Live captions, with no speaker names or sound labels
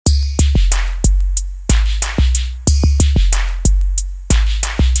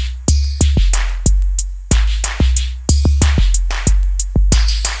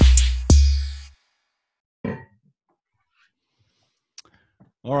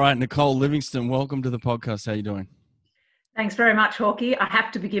All right, Nicole Livingston, welcome to the podcast. How you doing? Thanks very much, Hawkeye. I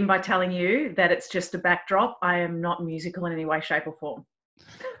have to begin by telling you that it's just a backdrop. I am not musical in any way, shape, or form.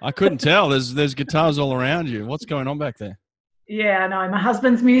 I couldn't tell. There's guitars all around you. What's going on back there? Yeah, no, my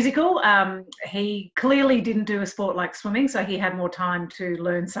husband's musical. He clearly didn't do a sport like swimming, so he had more time to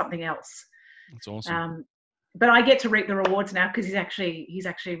learn something else. That's awesome. But I get to reap the rewards now because he's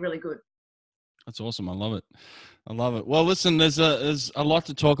actually really good. That's awesome. I love it. I love it. Well, listen, there's a lot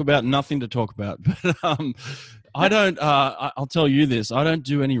to talk about, nothing to talk about. But I don't. I'll tell you this. I don't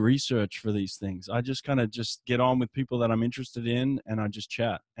do any research for these things. I just kind of just get on with people that I'm interested in, and I just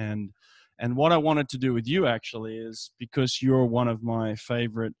chat. And what I wanted to do with you actually is because you're one of my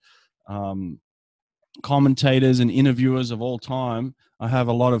favorite commentators and interviewers of all time. I have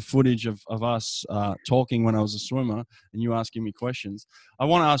a lot of footage of us talking when I was a swimmer and you asking me questions. I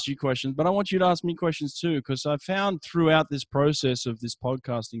want to ask you questions, but I want you to ask me questions too, because I found throughout this process of this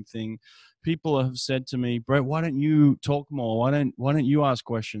podcasting thing, people have said to me, Brett, why don't you talk more? Why don't you ask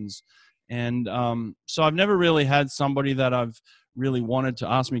questions? And so I've never really had somebody that I've really wanted to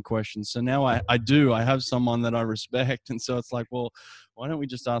ask me questions. So now I do. I have someone that I respect. And so it's like, well, why don't we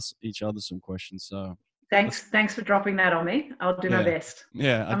just ask each other some questions? So Thanks for dropping that on me. I'll do my best.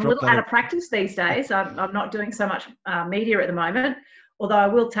 Yeah, I'm a little out of practice these days. I'm not doing so much media at the moment, although I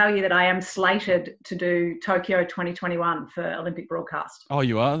will tell you that I am slated to do Tokyo 2021 for Olympic broadcast. Oh,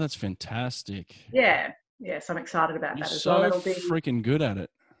 you are? That's fantastic. Yeah. Yes, I'm excited about that as well. You're so freaking good at it.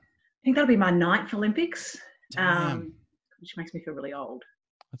 I think that'll be my 9th Olympics, which makes me feel really old.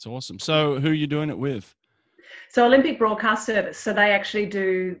 That's awesome. So who are you doing it with? So Olympic Broadcast Service. So they actually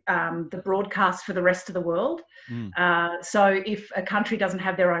do the broadcast for the rest of the world. So if a country doesn't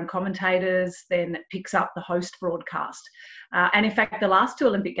have their own commentators, then it picks up the host broadcast. And in fact, the last 2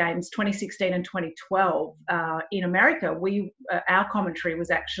 Olympic Games, 2016 and 2012, in America, our commentary was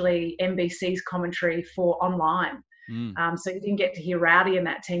actually NBC's commentary for online. So you didn't get to hear Rowdy and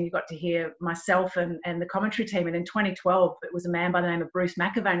that team. You got to hear myself and the commentary team. And in 2012, it was a man by the name of Bruce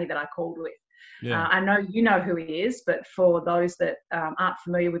McAvaney that I called with. Yeah. I know you know who he is, but for those that aren't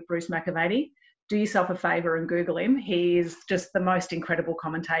familiar with Bruce McAvaney, do yourself a favour and Google him. He is just the most incredible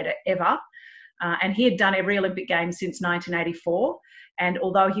commentator ever. And he had done every Olympic Games since 1984. And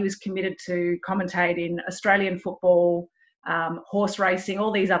although he was committed to commentate in Australian football, horse racing,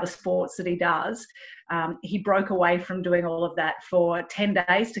 all these other sports that he does, he broke away from doing all of that for 10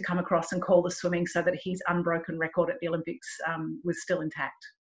 days to come across and call the swimming so that his unbroken record at the Olympics was still intact.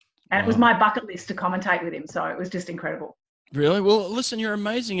 And It was my bucket list to commentate with him, so it was just incredible. Really? Well, listen, you're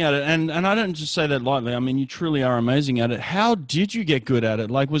amazing at it. And I don't just say that lightly. I mean, you truly are amazing at it. How did you get good at it?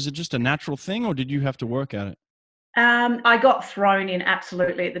 Like, was it just a natural thing or did you have to work at it? I got thrown in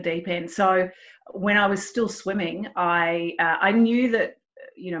absolutely at the deep end. So when I was still swimming, I knew that,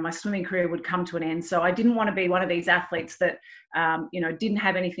 my swimming career would come to an end. So I didn't want to be one of these athletes that, didn't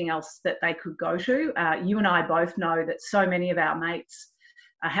have anything else that they could go to. You and I both know that so many of our mates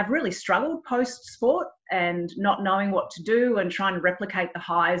have really struggled post-sport and not knowing what to do and trying to replicate the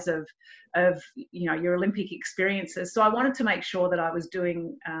highs of your Olympic experiences. So I wanted to make sure that I was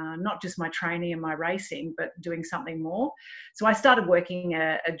doing not just my training and my racing, but doing something more. So I started working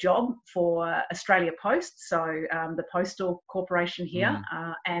a job for Australia Post, so the Postal Corporation here,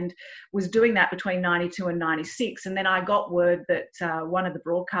 and was doing that between 92 and 96. And then I got word that one of the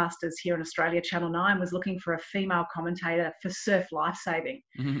broadcasters here in Australia, Channel 9, was looking for a female commentator for surf lifesaving.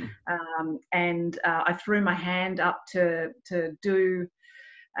 And I threw my hand up to do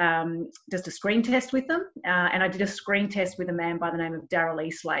just a screen test with them. And I did a screen test with a man by the name of Daryl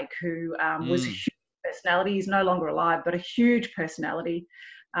Eastlake, who was a huge personality. He's no longer alive, but a huge personality,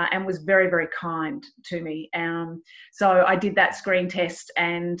 and was very, very kind to me. So I did that screen test,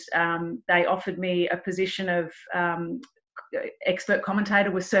 and they offered me a position of expert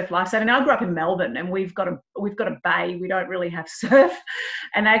commentator with surf lifesaving. Now, I grew up in Melbourne, and we've got a bay. We don't really have surf.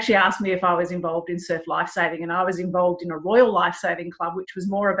 And they actually asked me if I was involved in surf lifesaving, and I was involved in a Royal Lifesaving Club, which was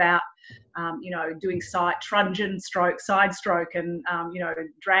more about doing trungeon stroke, side stroke, and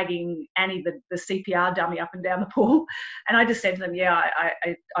dragging Annie, the CPR dummy, up and down the pool. And I just said to them,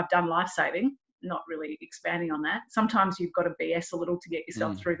 I've done lifesaving. Not really expanding on that. Sometimes you've got to BS a little to get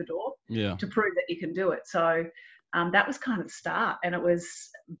yourself through the door to prove that you can do it. So that was kind of the start, and it was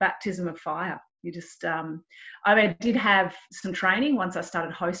baptism of fire. You just, I did have some training once I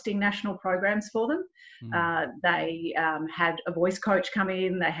started hosting national programs for them. They had a voice coach come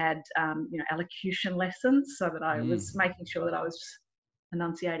in. They had, elocution lessons so that I was making sure that I was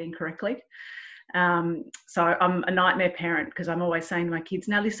enunciating correctly. So I'm a nightmare parent because I'm always saying to my kids,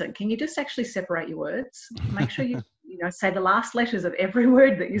 now listen, can you just actually separate your words? Make sure you say the last letters of every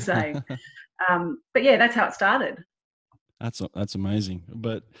word that you're saying. But yeah, that's how it started. That's amazing.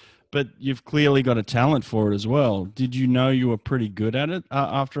 But you've clearly got a talent for it as well. Did you know you were pretty good at it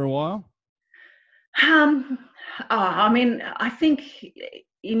after a while? I mean, I think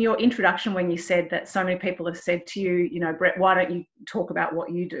in your introduction when you said that so many people have said to you, Brett, why don't you talk about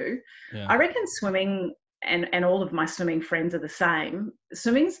what you do? Yeah. I reckon swimming, and all of my swimming friends are the same.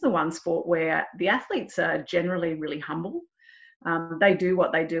 Swimming's the one sport where the athletes are generally really humble. They do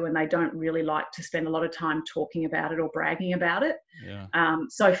what they do and they don't really like to spend a lot of time talking about it or bragging about it. Yeah.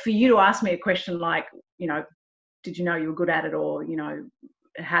 So for you to ask me a question like, did you know you were good at it, or,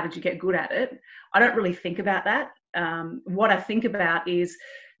 how did you get good at it? I don't really think about that. What I think about is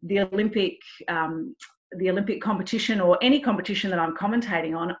the Olympic competition, or any competition that I'm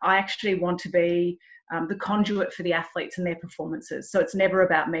commentating on. I actually want to be the conduit for the athletes and their performances. So it's never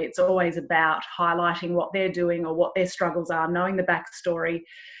about me. It's always about highlighting what they're doing or what their struggles are, knowing the backstory,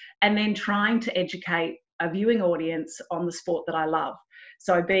 and then trying to educate a viewing audience on the sport that I love.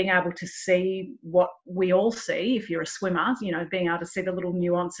 So being able to see what we all see, if you're a swimmer, being able to see the little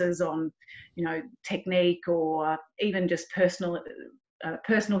nuances on, technique, or even just personal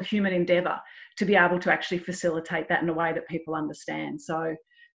human endeavour, to be able to actually facilitate that in a way that people understand. So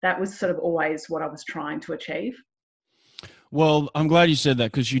that was sort of always what I was trying to achieve. Well, I'm glad you said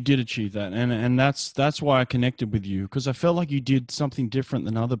that, because you did achieve that, and that's why I connected with you, because I felt like you did something different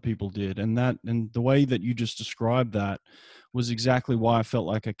than other people did, and the way that you just described that was exactly why I felt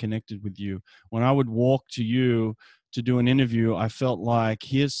like I connected with you. When I would walk to you to do an interview, I felt like,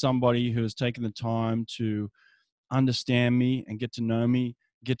 here's somebody who has taken the time to understand me and get to know me,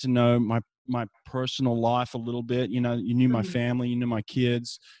 get to know my personal life a little bit. You knew my family, you knew my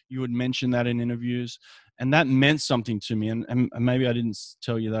kids. You would mention that in interviews, and that meant something to me. And maybe I didn't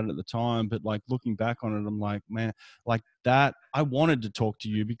tell you that at the time, but like looking back on it, I'm like, man, like that, I wanted to talk to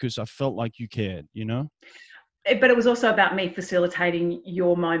you because I felt like you cared, But it was also about me facilitating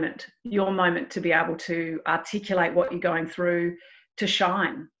your moment to be able to articulate what you're going through, to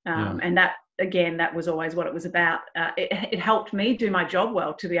shine. And that, again, that was always what it was about. It helped me do my job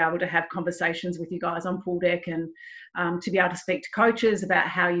well, to be able to have conversations with you guys on pool deck, and to be able to speak to coaches about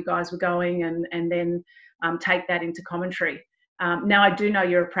how you guys were going, and then take that into commentary. Now, I do know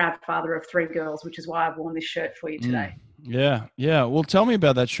you're a proud father of 3 girls, which is why I've worn this shirt for you today. Yeah. Well, tell me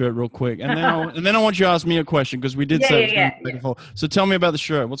about that shirt real quick, and then I want you to ask me a question, because we did say back and forth. So tell me about the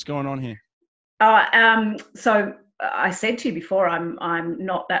shirt. What's going on here? So I said to you before, I'm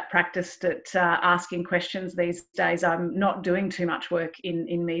not that practiced at asking questions these days. I'm not doing too much work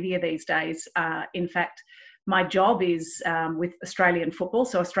in media these days. In fact, my job is with Australian football,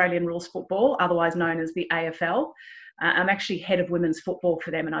 so Australian rules football, otherwise known as the AFL. I'm actually head of women's football for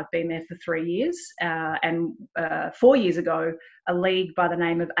them, and I've been there for 3 years. And 4 years ago, a league by the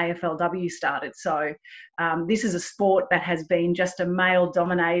name of AFLW started. So this is a sport that has been just a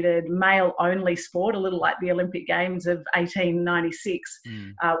male-dominated, male-only sport, a little like the Olympic Games of 1896,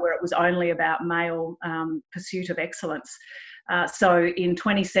 where it was only about male pursuit of excellence. So in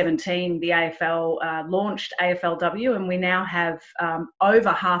 2017, the AFL launched AFLW, and we now have over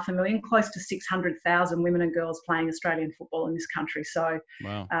 500,000, close to 600,000 women and girls playing Australian football in this country. So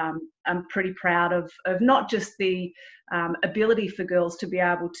wow. I'm pretty proud of not just the ability for girls to be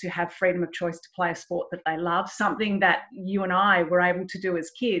able to have freedom of choice to play a sport that they love, something that you and I were able to do as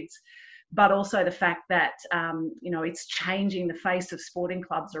kids, but also the fact that, it's changing the face of sporting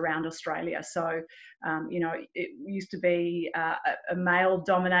clubs around Australia. So, it used to be a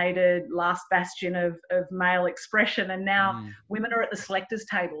male-dominated last bastion of male expression, and now women are at the selectors'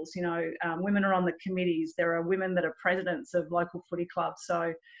 tables. Women are on the committees. There are women that are presidents of local footy clubs.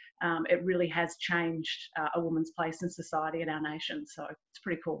 So it really has changed a woman's place in society in our nation. So it's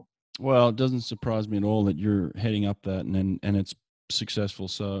pretty cool. Well, it doesn't surprise me at all that you're heading up that, and it's successful.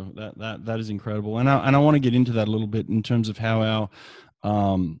 So that is incredible. And I want to get into that a little bit in terms of how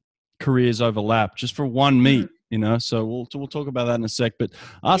our careers overlap just for one meet, so we'll talk about that in a sec, but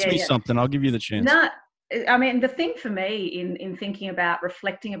ask me something. I'll give you the chance. No, I mean, the thing for me in thinking about,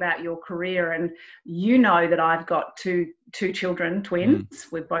 reflecting about your career, and that I've got two children, twins,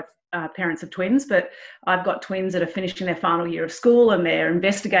 with both parents of twins, but I've got twins that are finishing their final year of school, and they're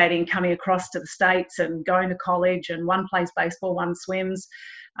investigating coming across to the States and going to college, and one plays baseball, one swims.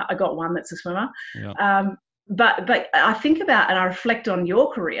 I got one that's a swimmer. Yeah. But I think about and I reflect on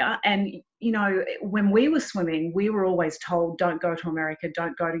your career, and when we were swimming, we were always told, don't go to America,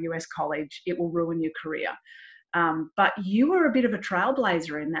 don't go to US college, it will ruin your career. But you were a bit of a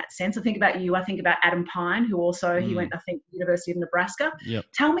trailblazer in that sense. I think about you. I think about Adam Pine, who also, he went, I think, University of Nebraska. Yep.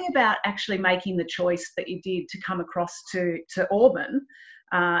 Tell me about actually making the choice that you did to come across to Auburn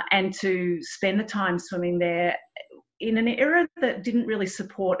and to spend the time swimming there in an era that didn't really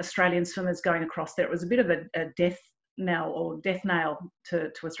support Australian swimmers going across there. It was a bit of a death nail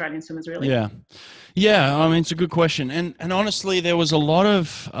to Australian swimmers, really. Yeah. I mean, it's a good question, and honestly, there was a lot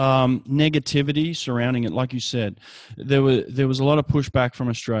of negativity surrounding it. Like you said, there was a lot of pushback from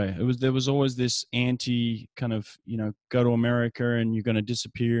Australia. There was always this anti kind of, go to America and you're going to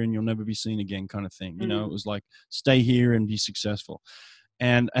disappear and you'll never be seen again kind of thing. It was like, stay here and be successful.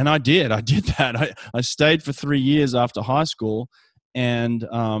 And I did that. I stayed for 3 years after high school. And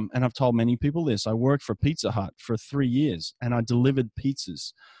I've told many people this. I worked for Pizza Hut for 3 years, and I delivered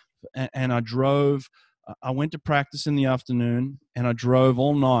pizzas. And I drove. I went to practice in the afternoon, and I drove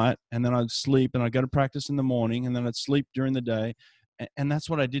all night, and then I'd sleep, and I'd go to practice in the morning, and then I'd sleep during the day. And that's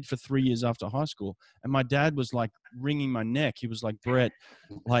what I did for 3 years after high school. And my dad was like wringing my neck. He was like, Brett,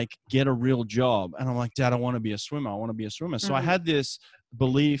 like, get a real job. And I'm like, Dad, I want to be a swimmer. I want to be a swimmer. So I had this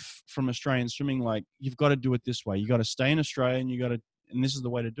belief from Australian swimming, like, you've got to do it this way. You got to stay in Australia, and this is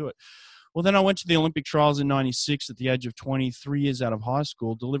the way to do it. Well, then I went to the Olympic trials in 96 at the age of 20, 3 years out of high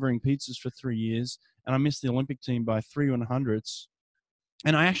school, delivering pizzas for 3 years. And I missed the Olympic team by 3 100ths.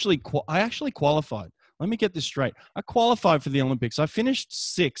 And I actually qualified. Let me get this straight. I qualified for the Olympics. I finished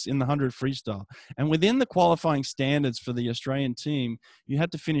 6th in the 100 freestyle. And within the qualifying standards for the Australian team, you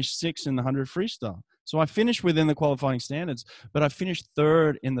had to finish 6th in the 100 freestyle. So I finished within the qualifying standards, but I finished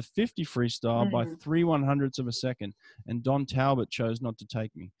 3rd in the 50 freestyle by 3 100ths of a second. And Don Talbot chose not to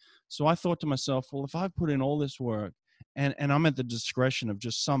take me. So I thought to myself, well, if I put in all this work and I'm at the discretion of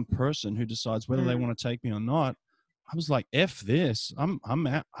just some person who decides whether they want to take me or not, I was like, F this. I'm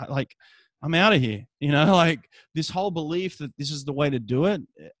out of here. Like, this whole belief that this is the way to do it,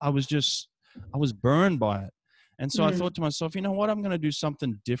 I was burned by it. And so I thought to myself, you know what? I'm going to do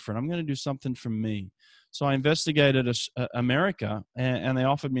something different. I'm going to do something for me. So I investigated America, and they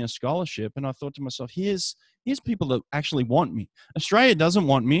offered me a scholarship. And I thought to myself, here's people that actually want me. Australia doesn't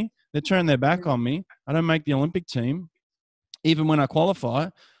want me. They turn their back on me. I don't make the Olympic team, even when I qualify.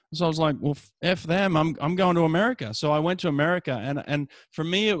 So I was like, well, F them. I'm going to America. So I went to America, and for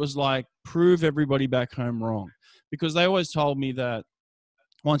me, it was like, prove everybody back home wrong, because they always told me that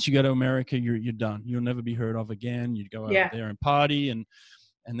once you go to America, you're done. You'll never be heard of again. You'd go out there and party, and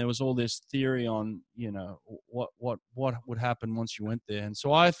there was all this theory on, what would happen once you went there. And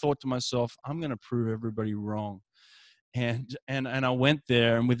so I thought to myself, I'm going to prove everybody wrong. And I went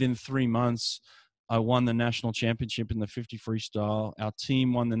there, and within 3 months, I won the national championship in the 50 freestyle. Our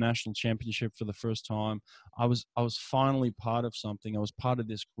team won the national championship for the first time. I was finally part of something. I was part of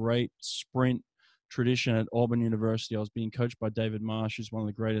this great sprint tradition at Auburn University. I was being coached by David Marsh, who's one of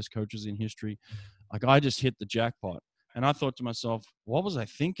the greatest coaches in history. Like, I just hit the jackpot. And I thought to myself, what was I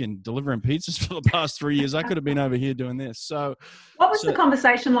thinking, delivering pizzas for the past 3 years? I could have been over here doing this. So what was the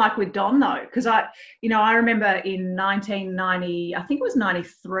conversation like with Don, though? Because I remember in 1990, I think it was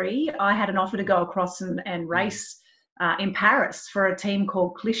 93, I had an offer to go across and race in Paris for a team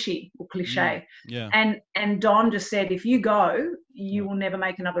called Clichy. Yeah. And Don just said, if you go, you will never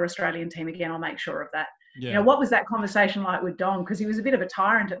make another Australian team again. I'll make sure of that. Yeah. What was that conversation like with Don? Because he was a bit of a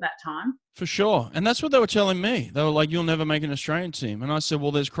tyrant at that time. For sure. And that's what they were telling me. They were like, you'll never make an Australian team. And I said,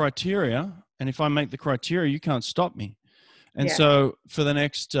 well, there's criteria. And if I make the criteria, you can't stop me. And so for the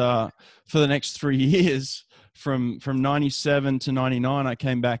next 3 years, from 97 to 99, I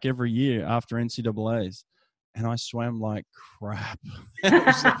came back every year after NCAAs. And I swam like crap.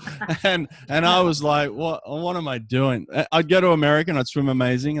 and I was like, what am I doing? I'd go to America and I'd swim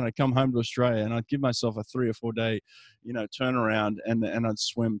amazing, and I'd come home to Australia and I'd give myself a 3 or 4 day, turnaround, and I'd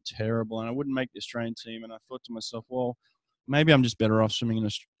swim terrible, and I wouldn't make the Australian team. And I thought to myself, well, maybe I'm just better off swimming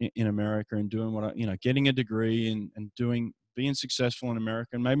in America and doing what getting a degree and being successful in America,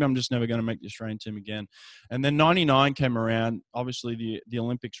 and maybe I'm just never going to make the Australian team again. And then 99 came around. Obviously, the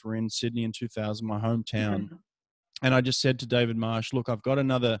Olympics were in Sydney in 2000, my hometown. Mm-hmm. And I just said to David Marsh, look, I've got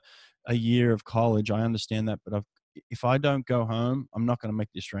a year of college. I understand that, but if I don't go home, I'm not going to make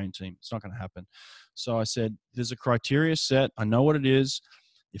the Australian team. It's not going to happen. So I said, there's a criteria set. I know what it is.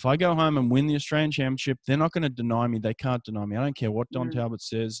 If I go home and win the Australian Championship, they're not going to deny me. They can't deny me. I don't care what Don Talbot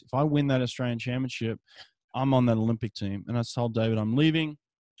says. If I win that Australian Championship, I'm on that Olympic team. And I told David I'm leaving.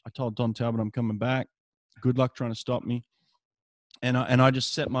 I told Don Talbot I'm coming back. Good luck trying to stop me. And I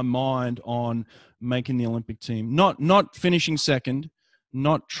just set my mind on making the Olympic team. Not finishing second,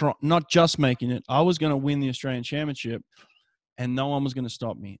 not just making it. I was going to win the Australian Championship. and no one was going to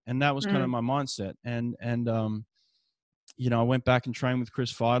stop me. And that was kind of my mindset. And I went back and trained with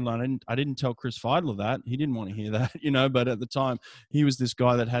Chris Feidler. I didn't tell Chris Feidler that. He didn't want to hear that, but at the time he was this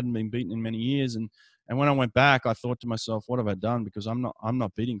guy that hadn't been beaten in many years. And when I went back, I thought to myself, what have I done? Because I'm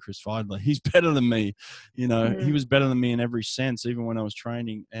not beating Chris Feidler. He's better than me. He was better than me in every sense, even when I was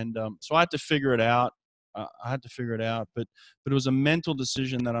training. And so I had to figure it out. But it was a mental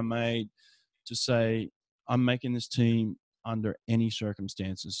decision that I made to say, I'm making this team under any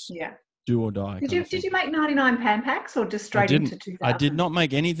circumstances. Yeah. Do or die. Did you make 99 Pan Packs or just straight into 2000? I did not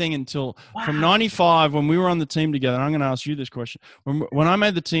make anything until from 95 when we were on the team together. And I'm going to ask you this question. When I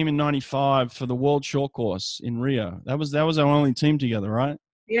made the team in 95 for the World Short Course in Rio, that was our only team together, right?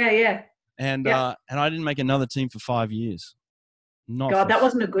 Yeah. And I didn't make another team for 5 years. That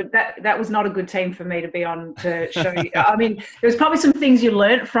wasn't a good. That was not a good team for me to be on to show you. I mean, there was probably some things you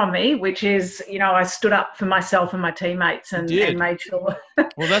learnt from me, which is, I stood up for myself and my teammates and made sure.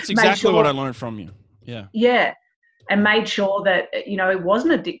 Well, that's exactly what I learned from you. Yeah. Yeah, and made sure that it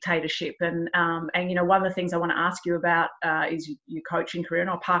wasn't a dictatorship. And one of the things I want to ask you about is your coaching career, and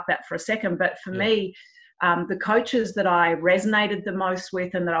I'll park that for a second. But for me, the coaches that I resonated the most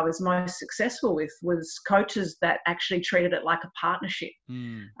with and that I was most successful with was coaches that actually treated it like a partnership.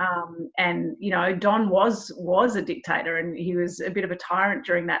 And Don was a dictator, and he was a bit of a tyrant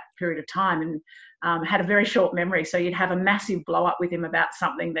during that period of time, and had a very short memory. So you'd have a massive blow up with him about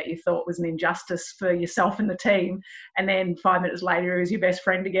something that you thought was an injustice for yourself and the team, and then 5 minutes later he was your best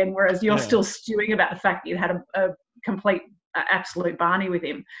friend again, whereas you're still stewing about the fact that you had a complete absolute Barney with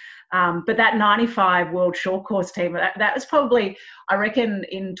him. But that 95 World Short Course team, that was probably, I reckon,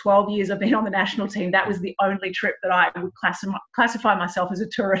 in 12 years I've been on the national team, that was the only trip that I would classify myself as a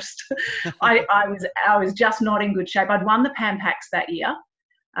tourist. I was just not in good shape. I'd won the Pan Packs that year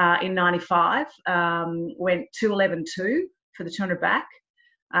in 95, went 2:11.2 for the 200 back.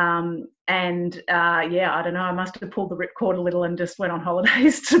 I don't know, I must have pulled the ripcord a little and just went on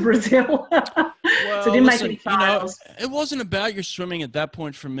holidays to Brazil. Well, so didn't make any finals. It wasn't about your swimming at that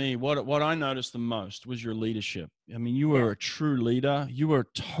point for me. What I noticed the most was your leadership. I mean, you were a true leader. You were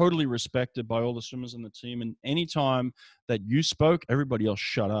totally respected by all the swimmers on the team. And any time that you spoke, everybody else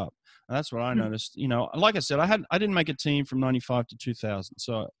shut up. And that's what I noticed. Like I said, I didn't make a team from 95 to 2000.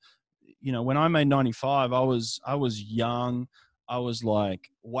 So, when I made 95, I was young. I was like,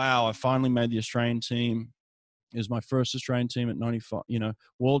 wow, I finally made the Australian team. It was my first Australian team at 95,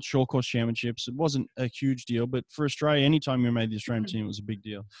 World Short Course Championships. It wasn't a huge deal, but for Australia, anytime you made the Australian team, it was a big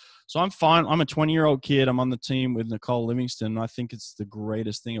deal. So I'm fine. I'm a 20-year-old kid. I'm on the team with Nicole Livingston. I think it's the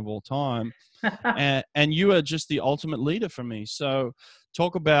greatest thing of all time. and you are just the ultimate leader for me. So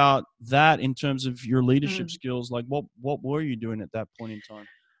talk about that in terms of your leadership skills. Like what were you doing at that point in time?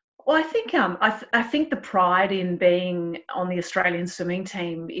 Well, I think I think the pride in being on the Australian swimming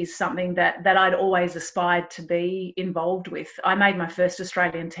team is something that I'd always aspired to be involved with. I made my first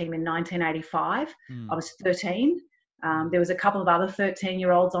Australian team in 1985. I was 13. There was a couple of other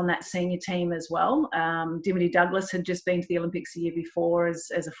 13-year-olds on that senior team as well. Dimity Douglas had just been to the Olympics the year before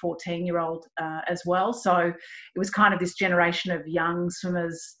as a 14-year-old as well. So it was kind of this generation of young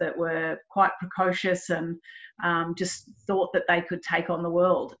swimmers that were quite precocious and just thought that they could take on the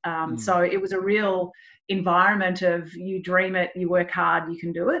world. So it was a real environment of you dream it, you work hard, you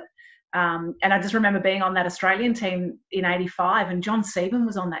can do it. And I just remember being on that Australian team in 85, and John Sieben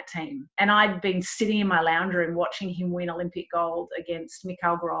was on that team. And I'd been sitting in my lounge room watching him win Olympic gold against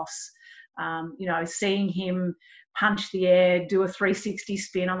Mikael Gross, seeing him punch the air, do a 360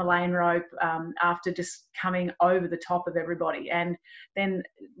 spin on the lane rope after just coming over the top of everybody. And then,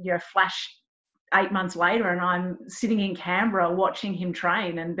 flash 8 months later, and I'm sitting in Canberra watching him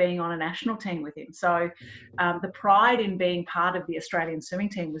train and being on a national team with him. So the pride in being part of the Australian swimming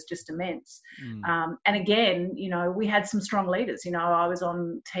team was just immense. And again, we had some strong leaders. I was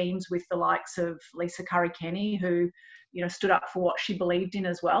on teams with the likes of Lisa Curry-Kenny, who, stood up for what she believed in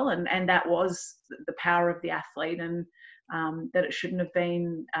as well. And that was the power of the athlete, and that it shouldn't have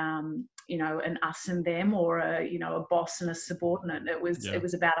been, an us and them, or a boss and a subordinate. It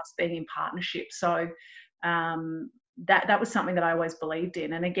was about us being in partnership. So that was something that I always believed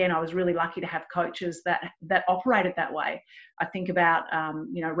in. And again, I was really lucky to have coaches that operated that way. I think about,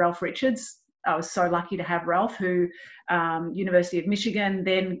 Ralph Richards. I was so lucky to have Ralph, who, University of Michigan,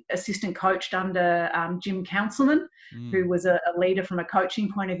 then assistant coached under Jim Councilman, who was a leader from a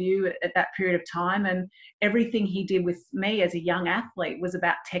coaching point of view at that period of time. And everything he did with me as a young athlete was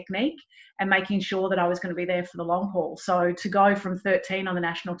about technique and making sure that I was going to be there for the long haul. So to go from 13 on the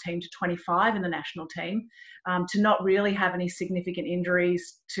national team to 25 in the national team, to not really have any significant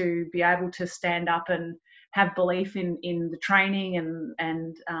injuries, to be able to stand up and have belief in the training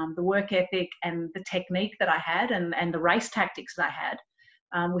and the work ethic and the technique that I had and the race tactics that I had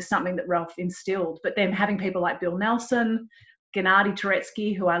was something that Ralph instilled. But then having people like Bill Nelson, Gennady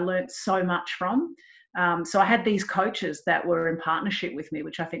Turetsky, who I learnt so much from. So I had these coaches that were in partnership with me,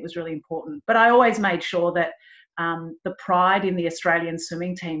 which I think was really important. But I always made sure that the pride in the Australian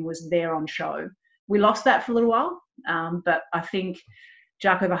swimming team was there on show. We lost that for a little while, but I think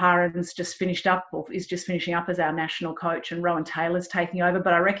Jaco Verhaaren's just finished up, or is just finishing up as our national coach, and Rowan Taylor's taking over.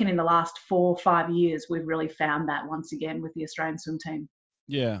 But I reckon in the last 4 or 5 years, we've really found that once again with the Australian swim team.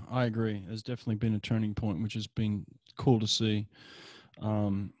 Yeah, I agree. There's definitely been a turning point, which has been cool to see.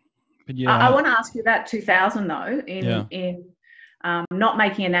 But yeah, I want to ask you about 2000 though, in not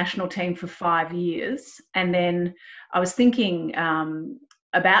making a national team for 5 years. And then I was thinking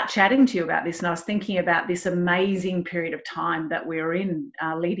about chatting to you about this, and I was thinking about this amazing period of time that we were in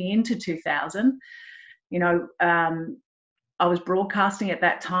leading into 2000. You know, I was broadcasting at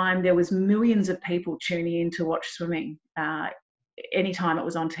that time. There was millions of people tuning in to watch swimming. Anytime it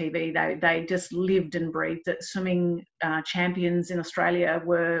was on TV, they just lived and breathed it. Swimming champions in Australia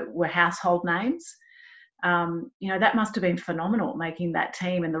were household names. You know, that must have been phenomenal, making that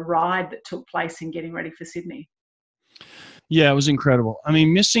team and the ride that took place in getting ready for Sydney. Yeah, it was incredible. I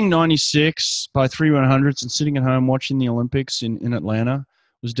mean, missing 96 by 3/100s and sitting at home watching the Olympics in Atlanta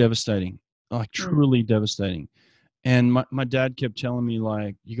was devastating, like truly devastating. And my dad kept telling me,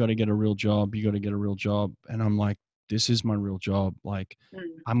 like, you got to get a real job. You got to get a real job. And I'm like, this is my real job. Like,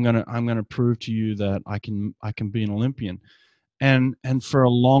 I'm gonna prove to you that I can be an Olympian. And for a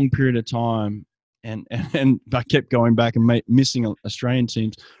long period of time, and I kept going back and missing Australian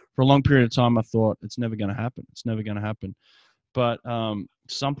teams for a long period of time. I thought it's never going to happen. It's never going to happen. But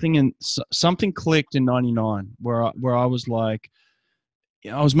something clicked in '99 where I was like,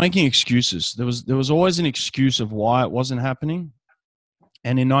 I was making excuses. There was always an excuse of why it wasn't happening.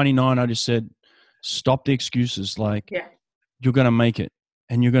 And in '99, I just said, stop the excuses. Like, you're going to make it,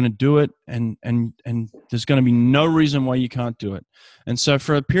 and you're going to do it, and there's going to be no reason why you can't do it. And so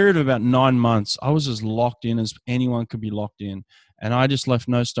for a period of about 9 months, I was as locked in as anyone could be locked in. And I just left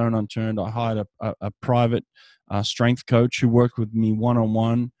no stone unturned. I hired a private strength coach who worked with me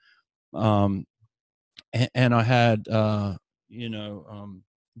one-on-one. And I had,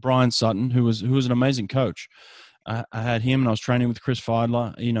 Brian Sutton, who was an amazing coach. I had him, and I was training with Chris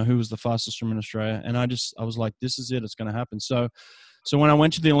Feidler, who was the fastest swimmer in Australia. And I was like, this is it. It's going to happen. So when I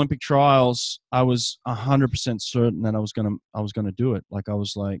went to the Olympic trials, I was 100% certain that I was going to do it. Like, I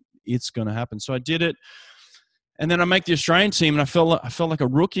was like, it's going to happen. So I did it. And then I make the Australian team, and I felt like a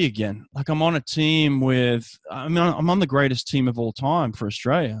rookie again. Like, I'm on a team I'm on the greatest team of all time for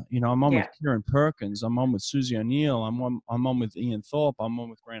Australia. I'm on with Kieran Perkins. I'm on with Susie O'Neill. I'm on with Ian Thorpe. I'm on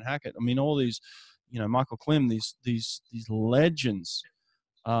with Grant Hackett. I mean, all these, Michael Klim, these legends.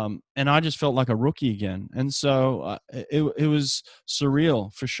 And I just felt like a rookie again. And so it was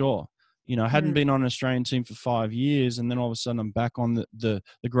surreal for sure. I hadn't been on an Australian team for 5 years, and then all of a sudden I'm back on the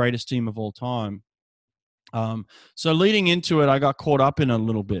greatest team of all time. So leading into it, I got caught up in a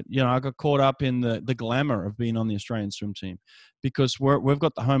little bit. I got caught up in the glamour of being on the Australian swim team, because we've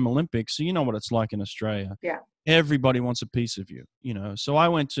got the home Olympics. So you know what it's like in Australia. Yeah. Everybody wants a piece of you, So I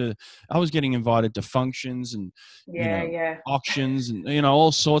was getting invited to functions and auctions and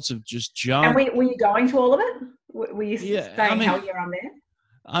all sorts of just junk. And were you going to all of it? Were you staying how you're on there?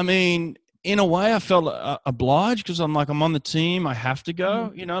 I mean, in a way, I felt obliged, because I'm on the team. I have to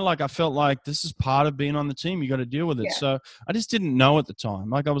go. I felt like this is part of being on the team. You got to deal with it. Yeah. So I just didn't know at the time.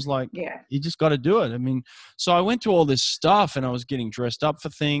 Like, I was like, you just got to do it. I mean, so I went to all this stuff, and I was getting dressed up for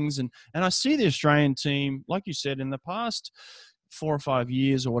things. And I see the Australian team, like you said, in the past 4 or 5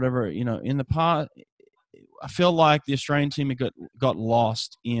 years or whatever, in the past, I feel like the Australian team got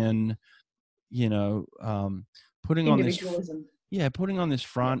lost in, putting on this. Yeah, putting on this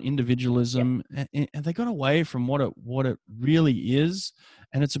front, individualism, and they got away from what it really is,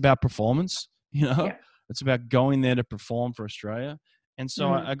 and it's about performance. It's about going there to perform for Australia. And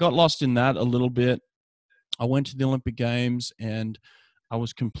so I got lost in that a little bit. I went to the Olympic Games, and I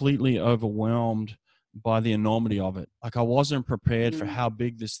was completely overwhelmed by the enormity of it. Like, I wasn't prepared for how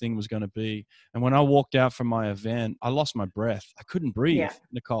big this thing was going to be. And when I walked out from my event, I lost my breath. I couldn't breathe,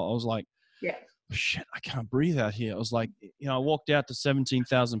 Nicole. I was like, shit, I can't breathe out here. I was like, I walked out to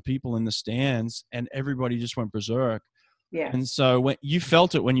 17,000 people in the stands, and everybody just went berserk. Yeah. And so when you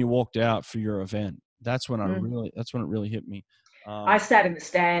felt it when you walked out for your event, that's when it really hit me. I sat in the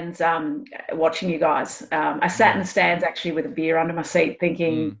stands watching you guys. I sat in the stands actually with a beer under my seat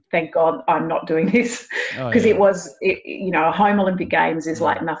thinking, thank God I'm not doing this. Because a home Olympic Games is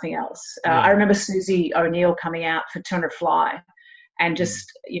like nothing else. I remember Susie O'Neill coming out for 200 fly. And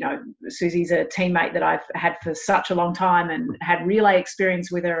just, Susie's a teammate that I've had for such a long time and had relay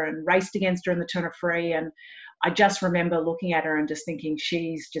experience with her and raced against her in the 200 free. And I just remember looking at her and just thinking,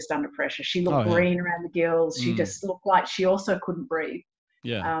 she's just under pressure. She looked green around the gills. She just looked like she also couldn't breathe.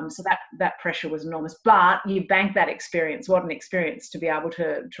 Yeah. So that pressure was enormous. But you bank that experience. What an experience to be able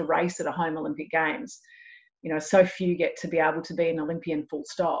to race at a home Olympic Games. So few get to be able to be an Olympian full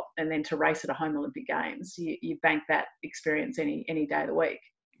stop and then to race at a home Olympic Games. You bank that experience any day of the week.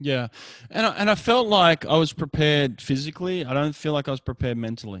 Yeah. And I felt like I was prepared physically. I don't feel like I was prepared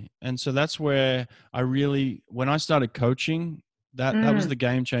mentally. And so that's where when I started coaching, that was the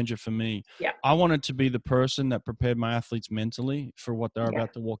game changer for me. Yeah. I wanted to be the person that prepared my athletes mentally for what they're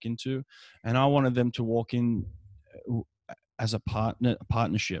about to walk into. And I wanted them to walk in as a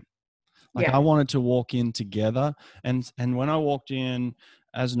partnership. I wanted to walk in together. And when I walked in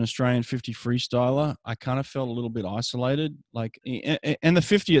as an Australian 50 freestyler, I kind of felt a little bit isolated. And the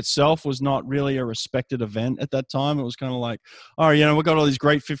 50 itself was not really a respected event at that time. It was kind of like, we've got all these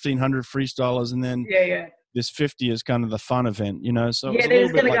great 1500 freestylers. And then this 50 is kind of the fun event, So they're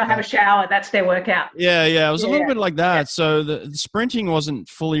just going to go have a shower. That's their workout. Yeah, it was a little bit like that. Yeah. So the sprinting wasn't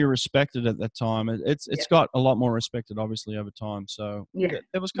fully respected at that time. It's got a lot more respected, obviously, over time. So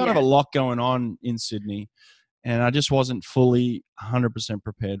there was kind of a lot going on in Sydney, and I just wasn't fully 100%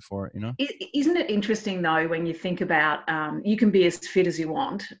 prepared for it. Isn't it interesting though when you think about you can be as fit as you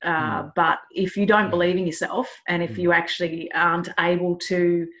want, but if you don't believe in yourself, and if you actually aren't able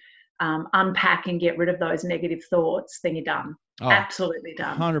to unpack and get rid of those negative thoughts, then you're done. Absolutely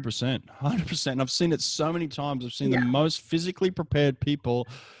done. 100%. I've seen it so many times. I've seen the most physically prepared people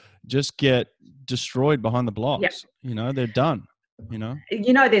just get destroyed behind the blocks. They're done.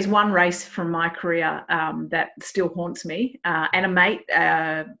 There's one race from my career that still haunts me. And a mate,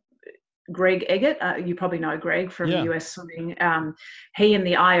 Greg Eggett, you probably know Greg from US Swimming. He and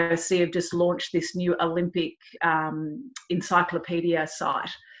the IOC have just launched this new Olympic encyclopedia site.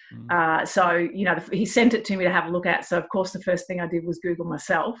 So, he sent it to me to have a look at. So, of course, the first thing I did was Google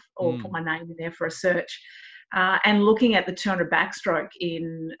myself or put my name in there for a search. And looking at the 200 backstroke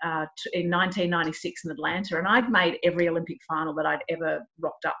in 1996 in Atlanta. And I'd made every Olympic final that I'd ever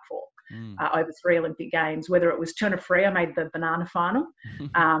rocked up for over 3 Olympic Games, whether it was 200 free, I made the banana final,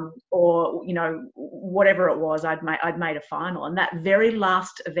 or, whatever it was, I'd made a final. And that very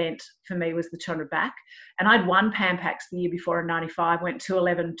last event for me was the 200 back. And I'd won Pan Pacs the year before in 95, went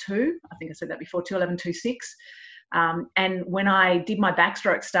 2:11.2. I think I said that before, 2:11.26. And when I did my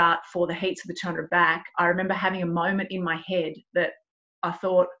backstroke start for the heats of the 200 back, I remember having a moment in my head that I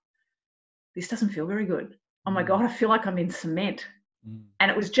thought, this doesn't feel very good. Oh my God, I feel like I'm in cement. And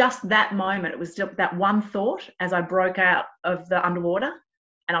it was just that moment. It was just that one thought as I broke out of the underwater,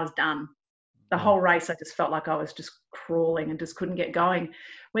 and I was done. The whole race, I just felt like I was just crawling and just couldn't get going.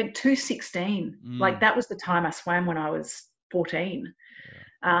 Went 2:16. Like that was the time I swam when I was 14,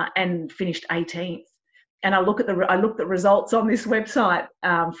 and finished 18th. And I looked at the results on this website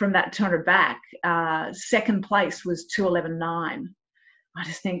from that 200 back. Second place was 2:11.9. I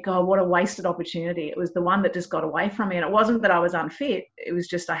just think, God, what a wasted opportunity. It was the one that just got away from me. And it wasn't that I was unfit. It was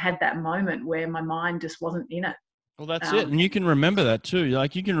just I had that moment where my mind just wasn't in it. Well, that's it. And you can remember that too.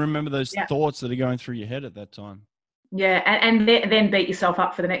 Like you can remember those thoughts that are going through your head at that time. Yeah. And then beat yourself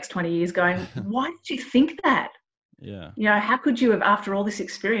up for the next 20 years going, why did you think that? Yeah. How could you have, after all this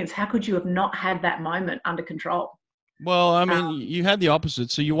experience, how could you have not had that moment under control? Well, I mean, you had the opposite.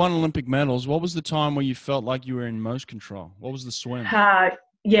 So you won Olympic medals. What was the time where you felt like you were in most control? What was the swim?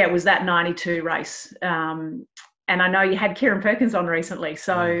 It was that 92 race. And I know you had Kieran Perkins on recently.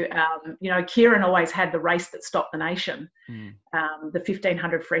 So, Kieran always had the race that stopped the nation, the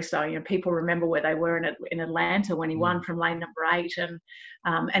 1500 freestyle. People remember where they were in Atlanta when he won from lane number 8.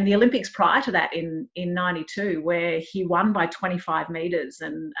 And the Olympics prior to that in 92, where he won by 25 metres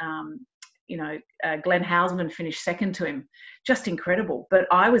and, Glenn Houseman finished second to him. Just incredible. But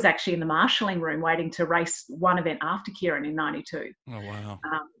I was actually in the marshalling room waiting to race one event after Kieran in 92. Oh, wow.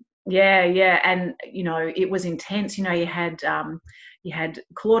 And it was intense. You had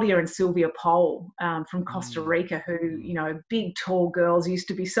Claudia and Sylvia Pole from Costa Rica, who big tall girls used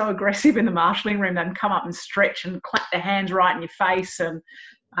to be so aggressive in the marshalling room. They'd come up and stretch and clap their hands right in your face, and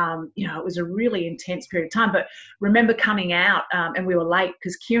it was a really intense period of time. But remember coming out, and we were late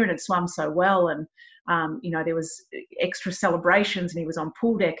because Kieran had swum so well, and there was extra celebrations, and he was on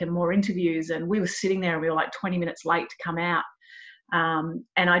pool deck and more interviews, and we were sitting there and we were like 20 minutes late to come out. And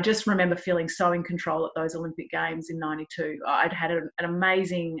I just remember feeling so in control at those Olympic Games in '92. I'd had an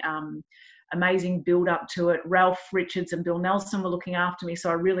amazing build up to it. Ralph Richards and Bill Nelson were looking after me, so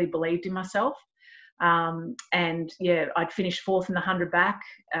I really believed in myself. And yeah, I'd finished fourth in the 100 back,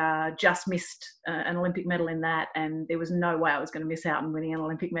 just missed an Olympic medal in that, and there was no way I was going to miss out on winning an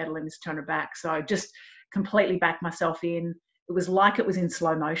Olympic medal in this 200 back. So I just completely backed myself in. It was like it was in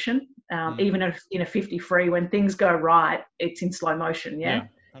slow motion. Even if in a 50 free, when things go right, it's in slow motion. Yeah.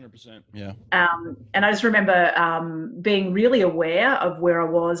 100%. Yeah. And I just remember being really aware of where I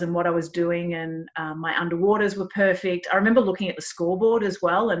was and what I was doing, and my underwaters were perfect. I remember looking at the scoreboard as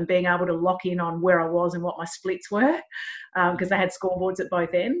well and being able to lock in on where I was and what my splits were, because they had scoreboards at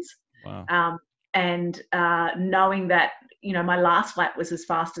both ends. Wow. And knowing that, you know, my last lap was as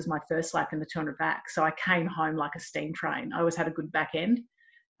fast as my first lap in the 200 back. So I came home like a steam train. I always had a good back end.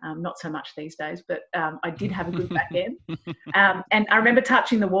 Not so much these days, but I did have a good back end. And I remember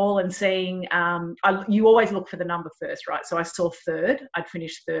touching the wall and seeing, you always look for the number first, right? So I saw third. I'd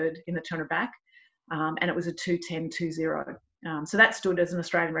finished third in the 200 back, and it was a 2:10.20. So that stood as an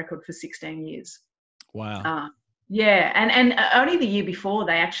Australian record for 16 years. Wow. Yeah, and only the year before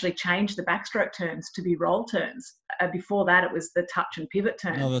they actually changed the backstroke turns to be roll turns. Before that, it was the touch and pivot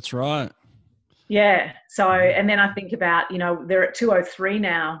turns. Oh, that's right. Yeah. So, and then I think about, you know, they're at 2:03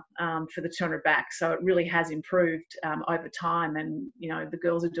 now for the 200 back. So it really has improved over time. And, you know, the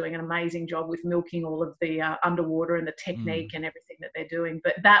girls are doing an amazing job with milking all of the underwater and the technique and everything that they're doing.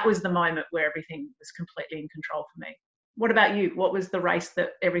 But that was the moment where everything was completely in control for me. What about you? What was the race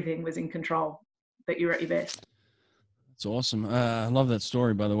that everything was in control, that you were at your best? It's awesome. I love that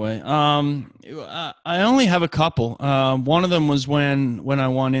story, by the way. I only have a couple. One of them was when I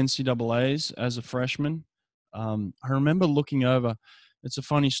won NCAAs as a freshman. I remember looking over. It's a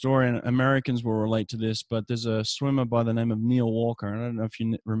funny story, and Americans will relate to this, but there's a swimmer by the name of Neil Walker. I don't know if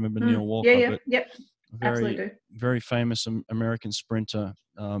you remember Neil Walker. Yeah, but yep. Absolutely. Very famous American sprinter.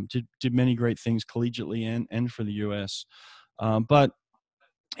 Did many great things collegiately and for the US. But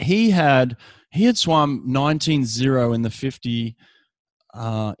he had swum 19.0 in the 50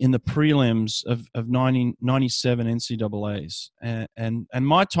 in the prelims of 1997 NCAAs, and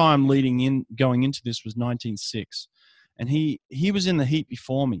my time going into this was 19.6, and he was in the heat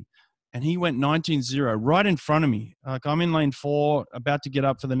before me, and he went 19.0 right in front of me. Like, I'm in lane 4, about to get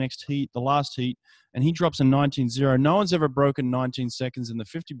up for the next heat, the last heat, and he drops a 19.0. No one's ever broken 19 seconds in the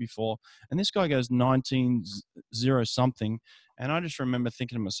 50 before, and this guy goes 19.0 something. And I just remember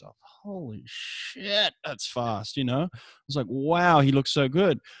thinking to myself, holy shit, that's fast, you know? I was like, wow, he looks so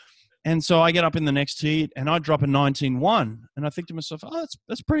good. And so I get up in the next heat and I drop a 19.1. And I think to myself, oh,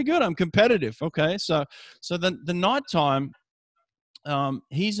 that's pretty good. I'm competitive. Okay. So the night time,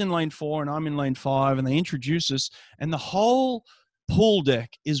 he's in lane 4 and I'm in lane 5, and they introduce us, and the whole pool deck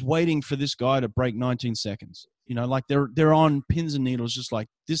is waiting for this guy to break 19 seconds. You know, like they're on pins and needles, just like,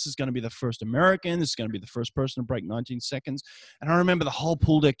 this is going to be the first American. This is going to be the first person to break 19 seconds. And I remember the whole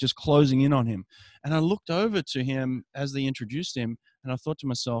pool deck just closing in on him. And I looked over to him as they introduced him, and I thought to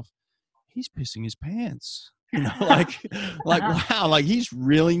myself, he's pissing his pants. You know, like wow, like he's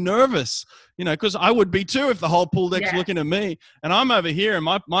really nervous, you know, because I would be too if the whole pool deck's looking at me, and I'm over here, and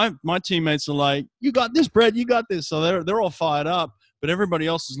my teammates are like, you got this, Brett, you got this. So they're all fired up, but everybody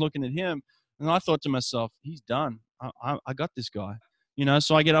else is looking at him. And I thought to myself, he's done. I got this guy, you know.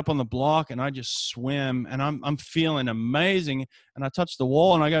 So I get up on the block and I just swim, and I'm feeling amazing. And I touch the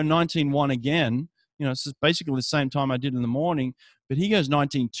wall and I go 19.1 again. You know, it's basically the same time I did in the morning, but he goes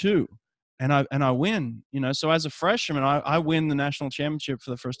 19.2. And I win, you know. So as a freshman, I win the national championship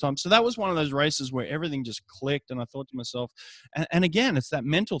for the first time. So that was one of those races where everything just clicked. And I thought to myself, and again, it's that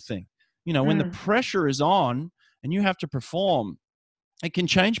mental thing, you know, when the pressure is on and you have to perform, it can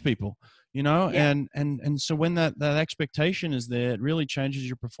change people, you know. And so when that expectation is there, it really changes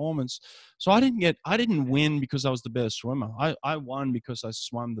your performance. So I didn't win because I was the better swimmer. I won because I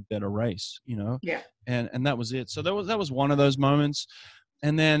swam the better race, you know. And that was it. So that was one of those moments.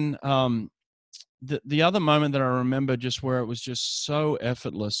 And then the other moment that I remember, just where it was just so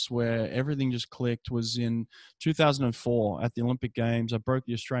effortless, where everything just clicked, was in 2004 at the Olympic Games. I broke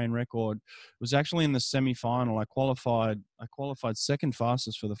the Australian record. It was actually in the semi-final. I qualified second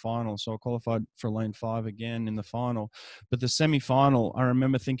fastest for the final, so I qualified for lane 5 again in the final. But the semi-final, I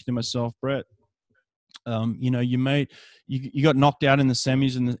remember thinking to myself, Brett, you know, you got knocked out in the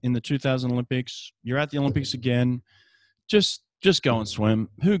semis in the 2000 Olympics. You're at the Olympics again. Just go and swim.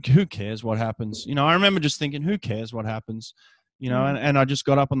 Who cares what happens? You know, I remember just thinking, who cares what happens? You know, and I just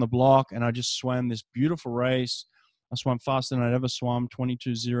got up on the block and I just swam this beautiful race. I swam faster than I'd ever swum,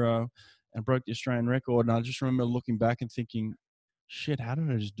 22.0, and broke the Australian record. And I just remember looking back and thinking, shit, how did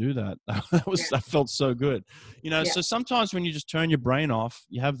I just do that? That felt so good. So sometimes when you just turn your brain off,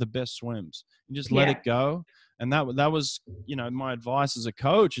 you have the best swims. You just let it go. And that was, my advice as a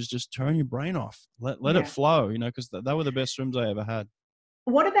coach is just turn your brain off. Let it flow, because that were the best swims I ever had.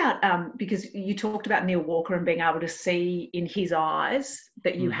 What about, because you talked about Neil Walker and being able to see in his eyes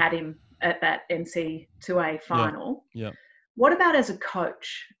that you had him at that NC2A final. Yeah. What about as a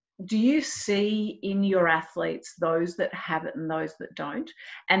coach? Do you see in your athletes those that have it and those that don't?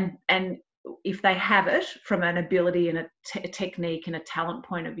 And if they have it from an ability and a technique and a talent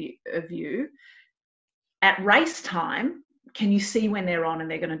point of view, at race time, can you see when they're on and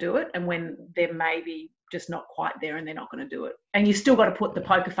they're going to do it, and when they're maybe just not quite there and they're not going to do it? And you still got to put the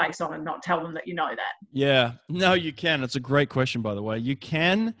poker face on and not tell them that you know that. Yeah, no, you can. It's a great question, by the way. You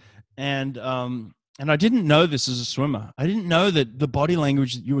can, and I didn't know this as a swimmer. I didn't know that the body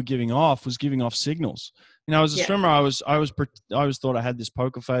language that you were giving off was giving off signals. As a swimmer, I always thought I had this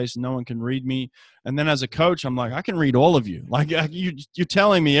poker face and no one can read me. And then as a coach, I'm like, I can read all of you. Like you're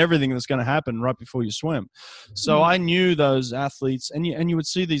telling me everything that's going to happen right before you swim. So I knew those athletes, and you would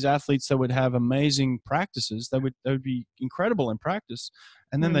see these athletes that would have amazing practices. They would be incredible in practice,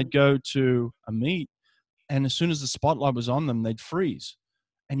 and then they'd go to a meet, and as soon as the spotlight was on them, they'd freeze.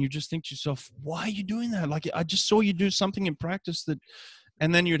 And you just think to yourself, why are you doing that? Like, I just saw you do something in practice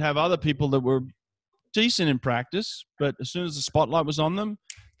and then you'd have other people that were decent in practice, but as soon as the spotlight was on them,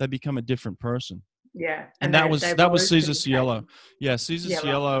 they become a different person. Yeah. And that was Cesar Cielo. Yeah. Cesar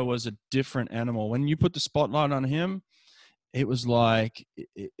Cielo was a different animal. When you put the spotlight on him, it was like,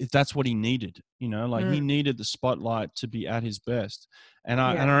 that's what he needed, he needed the spotlight to be at his best. And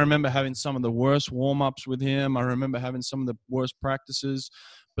I remember having some of the worst warm-ups with him. I remember having some of the worst practices,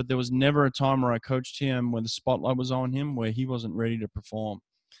 but there was never a time where I coached him where the spotlight was on him, where he wasn't ready to perform.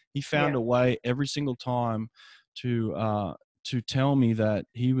 He found a way every single time to tell me that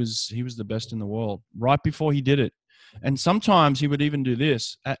he was the best in the world right before he did it. And sometimes he would even do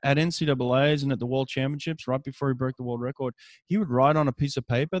this at NCAAs and at the World Championships. Right before he broke the world record, he would write on a piece of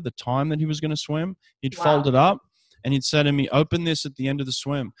paper the time that he was going to swim. He'd fold it up and he'd say to me, "Open this at the end of the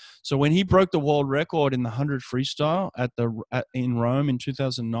swim." So when he broke the world record in the 100 freestyle in Rome in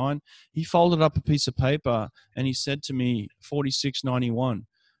 2009, he folded up a piece of paper and he said to me, 46.91.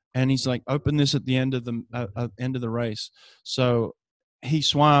 And he's like, "Open this at the end of the race." So he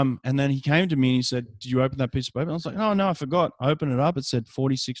swam, and then he came to me and he said, "Did you open that piece of paper?" And I was like, "Oh no, I forgot." I opened it up. It said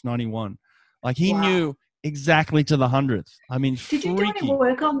 46.91. Like he knew exactly to the 100th. I mean, did you do any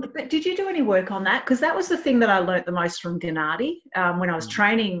work on that? Because that was the thing that I learnt the most from Gennady when I was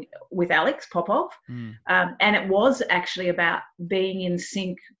training with Alex Popov, and it was actually about being in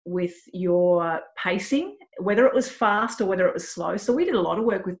sync with your pacing, whether it was fast or whether it was slow. So we did a lot of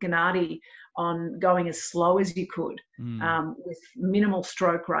work with Gennady on going as slow as you could with minimal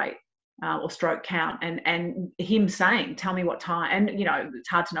stroke rate or stroke count, and him saying, "Tell me what time." And it's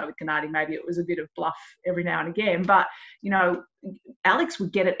hard to know with Gennady, maybe it was a bit of bluff every now and again, but Alex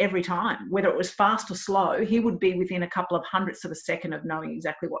would get it every time, whether it was fast or slow. He would be within a couple of hundredths of a second of knowing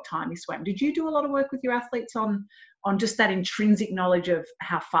exactly what time he swam. Did you do a lot of work with your athletes on just that intrinsic knowledge of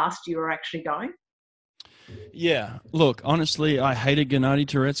how fast you were actually going? Yeah. Look, honestly, I hated Gennady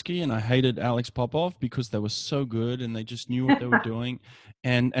Turetsky and I hated Alex Popov because they were so good and they just knew what they were doing.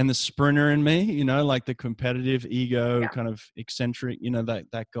 And the sprinter in me, like the competitive ego, kind of eccentric,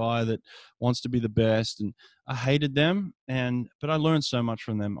 that guy that wants to be the best. And I hated them. But I learned so much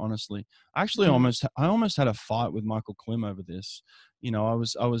from them, honestly. Actually, I almost had a fight with Michael Klim over this. I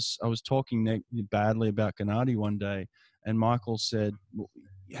was talking badly about Gennady one day, and Michael said,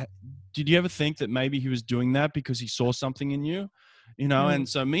 "Did you ever think that maybe he was doing that because he saw something in you?" And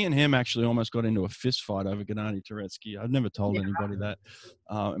so me and him actually almost got into a fist fight over Gennady Turetsky. I've never told anybody that.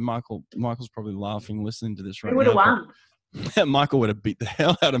 And Michael's probably laughing, listening to this right now. He would have won. Michael would have beat the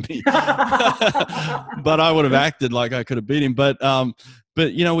hell out of me, but I would have acted like I could have beat him. But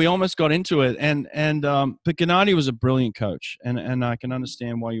we almost got into it, but Gennady was a brilliant coach, and I can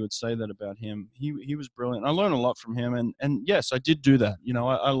understand why you would say that about him. He was brilliant. I learned a lot from him, and yes, I did do that.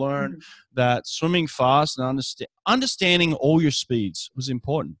 I learned that swimming fast and understanding all your speeds was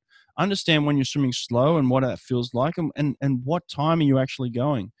important. Understand when you're swimming slow and what that feels like, and what time are you actually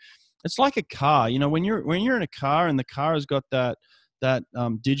going. It's like a car, when you're in a car and the car has got that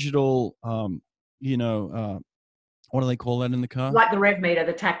digital, what do they call that in the car? Like the rev meter,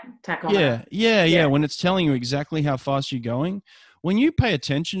 the tachometer. Yeah. When it's telling you exactly how fast you're going, when you pay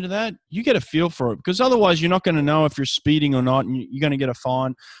attention to that, you get a feel for it, because otherwise you're not going to know if you're speeding or not, and you're going to get a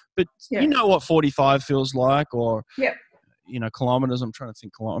fine. But you know what 45 feels like, or kilometers. I'm trying to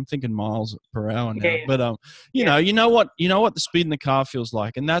think. I'm thinking miles per hour now. Yeah. But you know what the speed in the car feels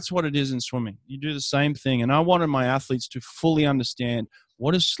like, and that's what it is in swimming. You do the same thing, and I wanted my athletes to fully understand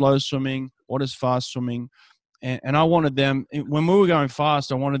what is slow swimming, what is fast swimming. And I wanted them, when we were going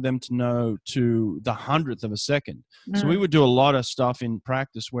fast, I wanted them to know to the 100th of a second. So we would do a lot of stuff in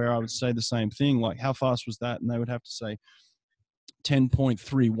practice where I would say the same thing, like, how fast was that? And they would have to say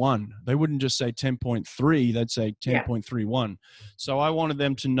 10.31. They wouldn't just say 10.3, they'd say 10.31. So I wanted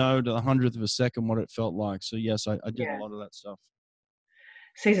them to know to the 100th of a second what it felt like. So yes, I did a lot of that stuff.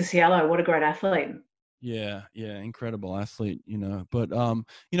 Cesar Cielo, what a great athlete. Yeah, incredible athlete, But,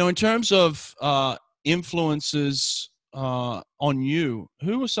 in terms of influences on you,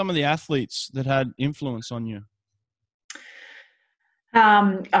 who were some of the athletes that had influence on you?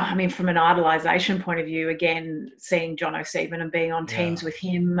 I mean, from an idolization point of view, again, seeing John O'Seaman and being on teams with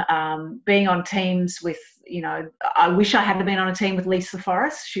him, being on teams with, I wish I had been on a team with Lisa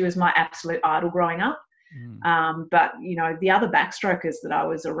Forrest. She was my absolute idol growing up. But, the other backstrokers that I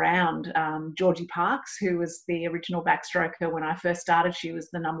was around, Georgie Parks, who was the original backstroker when I first started, she was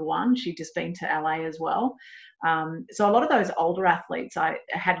the number one. She'd just been to LA as well. So a lot of those older athletes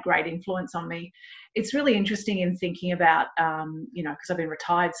had great influence on me. It's really interesting in thinking about, because I've been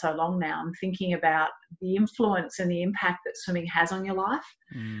retired so long now, I'm thinking about the influence and the impact that swimming has on your life.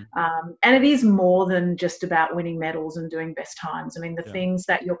 And it is more than just about winning medals and doing best times. I mean, the things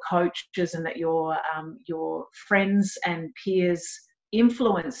that your coaches and that your friends and peers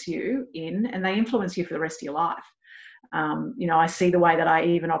influence you in, and they influence you for the rest of your life. I see the way that I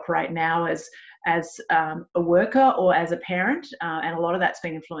even operate now as a worker or as a parent, and a lot of that's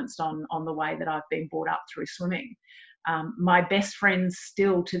been influenced on the way that I've been brought up through swimming. My best friend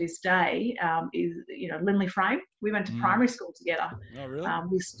still to this day is, Lindley Frame. We went to primary school together. Oh, really?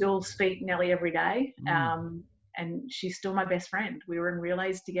 We still speak nearly every day, and she's still my best friend. We were in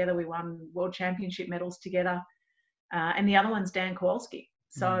relays together. We won world championship medals together. And the other one's Dan Kowalski.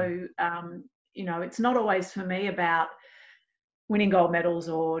 So, it's not always for me about winning gold medals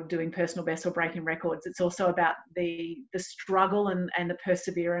or doing personal bests or breaking records. It's also about the struggle and the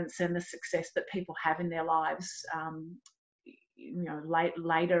perseverance and the success that people have in their lives.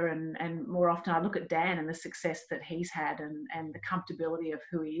 Later and more often, I look at Dan and the success that he's had and the comfortability of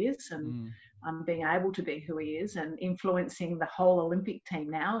who he is and being able to be who he is and influencing the whole Olympic team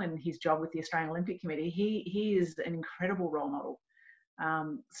now and his job with the Australian Olympic Committee. He is an incredible role model.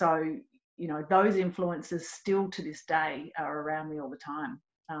 So those influences still to this day are around me all the time.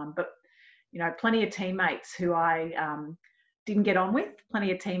 But plenty of teammates who I didn't get on with,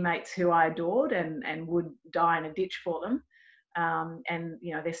 plenty of teammates who I adored and would die in a ditch for them. And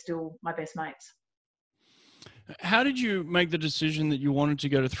they're still my best mates. How did you make the decision that you wanted to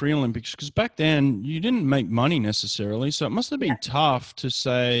go to 3 Olympics? Because back then you didn't make money necessarily, so it must have been tough to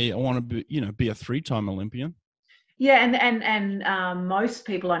say, I want to be a 3-time Olympian. Yeah, and most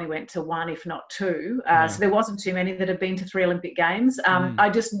people only went to 1, if not 2. So there wasn't too many that had been to 3 Olympic Games. I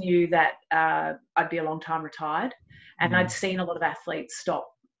just knew that I'd be a long time retired, and I'd seen a lot of athletes stop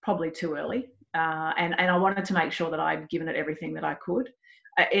probably too early. And I wanted to make sure that I'd given it everything that I could.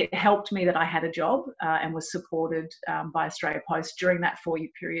 It helped me that I had a job and was supported by Australia Post during that 4-year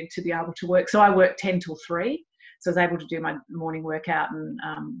period to be able to work. So I worked 10 till 3. So I was able to do my morning workout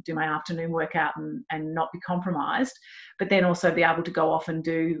and do my afternoon workout and not be compromised, but then also be able to go off and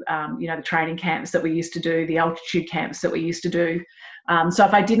do, the training camps that we used to do, the altitude camps that we used to do. So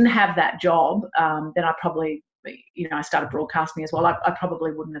if I didn't have that job, then I probably, I started broadcasting as well. I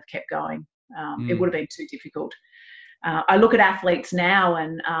probably wouldn't have kept going. It would have been too difficult. I look at athletes now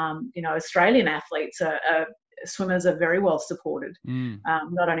and, Australian athletes swimmers are very well supported,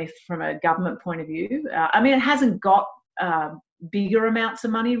 not only from a government point of view. It hasn't got bigger amounts of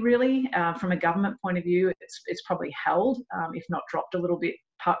money really. From a government point of view, it's probably held, if not dropped a little bit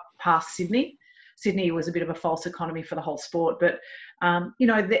past Sydney. Sydney was a bit of a false economy for the whole sport, but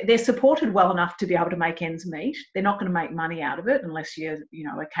they're supported well enough to be able to make ends meet. They're not going to make money out of it unless you're,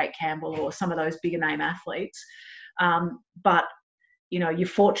 a Kate Campbell or some of those bigger name athletes. But you're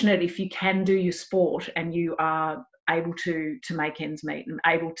fortunate if you can do your sport and you are able to make ends meet and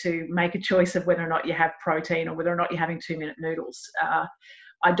able to make a choice of whether or not you have protein or whether or not you're having 2-minute noodles.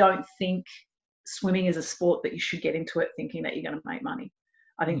 I don't think swimming is a sport that you should get into it thinking that you're going to make money.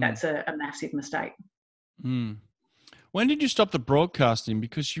 I think that's a massive mistake. When did you stop the broadcasting?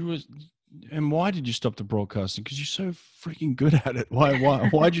 And why did you stop the broadcasting? Because you're so freaking good at it.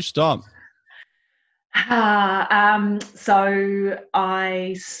 Why'd you stop? So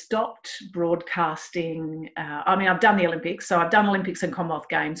I stopped broadcasting. I've done the Olympics. So I've done Olympics and Commonwealth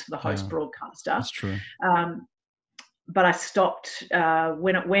Games for the host broadcaster. That's true. but I stopped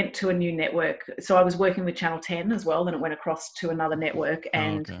when it went to a new network. So I was working with Channel 10 as well. Then it went across to another network.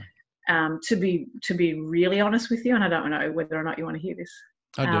 And to be really honest with you, and I don't know whether or not you want to hear this.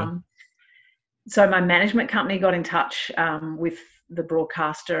 I do. So my management company got in touch with the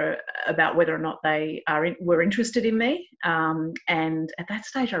broadcaster about whether or not they were interested in me. And at that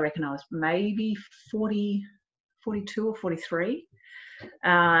stage, I reckon I was maybe 42 or 43.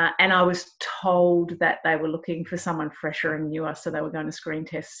 And I was told that they were looking for someone fresher and newer, so they were going to screen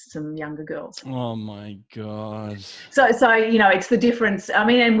test some younger girls. Oh my God! So it's the difference. I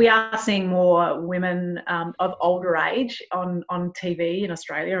mean, and we are seeing more women of older age on TV in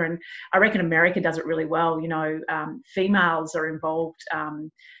Australia, and I reckon America does it really well. Females are involved.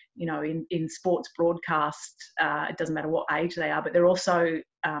 In sports broadcast. It doesn't matter what age they are, but they're also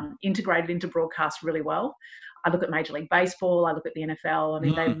integrated into broadcast really well. I look at Major League Baseball, I look at the NFL. I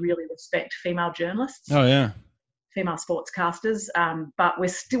mean, they really respect female journalists. Oh, yeah. Female sportscasters. But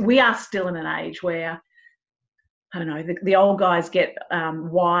we are still in an age where, I don't know, the old guys get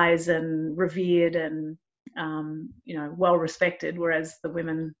wise and revered and, well respected, whereas the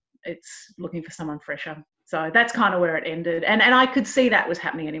women, it's looking for someone fresher. So that's kind of where it ended. And I could see that was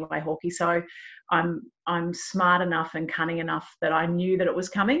happening anyway, Hawkeye. So I'm smart enough and cunning enough that I knew that it was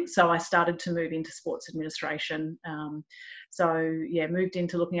coming. So I started to move into sports administration. Moved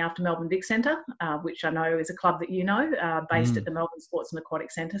into looking after Melbourne Vic Centre, which I know is a club that you know, based at the Melbourne Sports and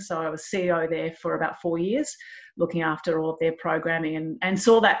Aquatic Centre. So I was CEO there for about 4 years, looking after all of their programming and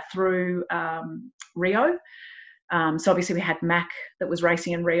saw that through Rio. So obviously we had Mac that was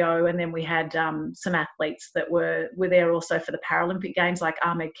racing in Rio, and then we had some athletes that were there also for the Paralympic Games, like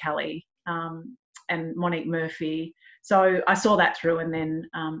Ahmed Kelly and Monique Murphy. So I saw that through, and then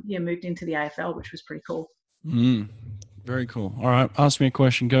moved into the AFL, which was pretty cool. Very cool. All right, ask me a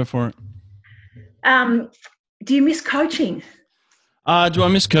question. Go for it. Do you miss coaching? Do I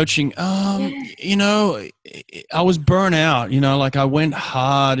miss coaching? I was burnt out, like I went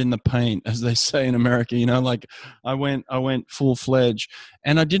hard in the paint, as they say in America, like I went full fledged,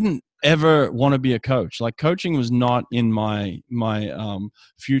 and I didn't ever want to be a coach. Like coaching was not in my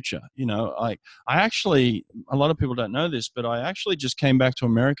future. I actually, a lot of people don't know this, but I actually just came back to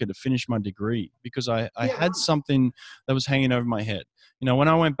America to finish my degree because I had something that was hanging over my head. When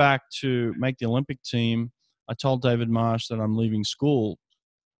I went back to make the Olympic team, I told David Marsh that I'm leaving school,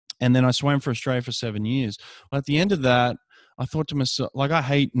 and then I swam for Australia for 7 years. Well, at the end of that, I thought to myself, like, I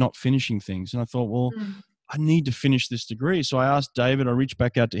hate not finishing things. And I thought, well, I need to finish this degree. So I asked David, I reached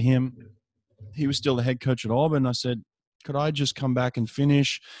back out to him. He was still the head coach at Auburn. I said, could I just come back and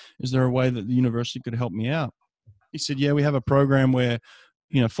finish? Is there a way that the university could help me out? He said, yeah, we have a program where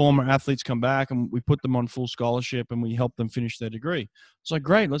former athletes come back and we put them on full scholarship and we help them finish their degree. So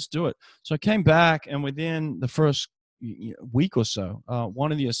great, let's do it. So I came back, and within the first week or so,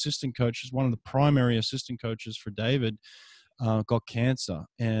 one of the assistant coaches, one of the primary assistant coaches for David, got cancer,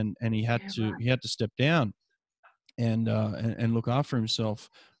 and he had to step down and look after himself.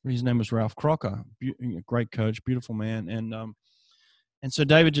 His name was Ralph Crocker, great coach, beautiful man. And so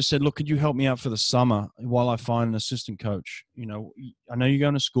David just said, look, could you help me out for the summer while I find an assistant coach? I know you're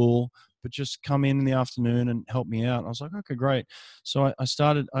going to school, but just come in the afternoon and help me out. I was like, okay, great. So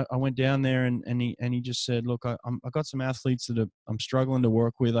I went down there, and he just said, look, I got some athletes that I'm struggling to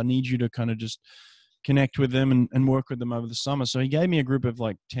work with. I need you to kind of just connect with them and work with them over the summer. So he gave me a group of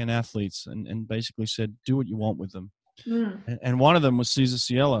like 10 athletes and basically said, do what you want with them. And one of them was Cesar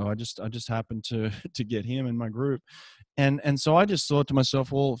Cielo. I just happened to get him in my group. And so I just thought to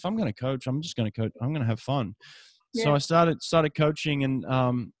myself, well, if I'm going to coach, I'm just going to coach. I'm going to have fun. Yeah. So I started coaching,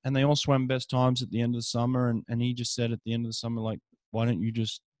 and they all swam best times at the end of the summer. And he just said at the end of the summer, like, why don't you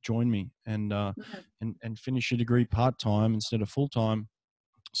just join me and finish your degree part-time instead of full-time?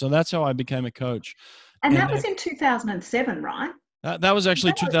 So that's how I became a coach. And that was in 2007, right? That was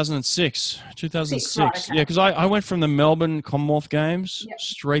actually 2006. 2006. Right, okay. Yeah, because I went from the Melbourne Commonwealth Games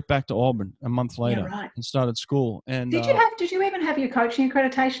straight back to Auburn a month later and started school. And did you even have your coaching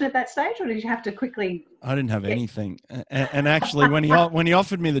accreditation at that stage, or did you have to quickly? I didn't have anything. And actually, when he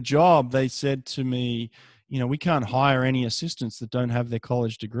offered me the job, they said to me, we can't hire any assistants that don't have their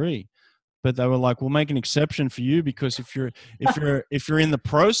college degree. But they were like, we'll make an exception for you, because if you're in the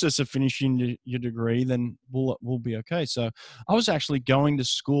process of finishing your degree, then we'll be okay. So I was actually going to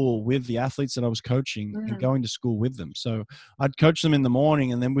school with the athletes that I was coaching and going to school with them. So I'd coach them in the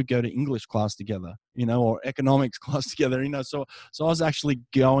morning, and then we'd go to English class together, or economics class together, So I was actually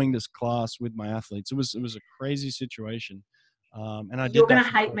going to class with my athletes. It was a crazy situation. And you're going to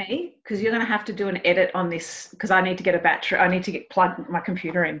hate me, because you're going to have to do an edit on this, because I need to get a battery. I need to plug my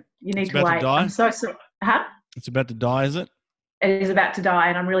computer in. You need to wait. I'm so sorry. Huh? It's about to die, is it? It is about to die,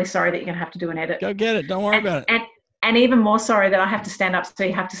 and I'm really sorry that you're going to have to do an edit. Go get it. Don't worry And, about it. and even more sorry that I have to stand up so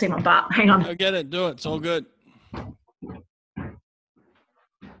you have to see my butt. Hang on. Go get it. Do it. It's all good.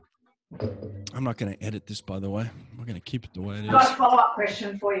 I'm not going to edit this, by the way. We're going to keep it the way it is. I've got a follow-up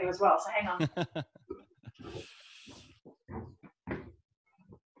question for you as well, so hang on.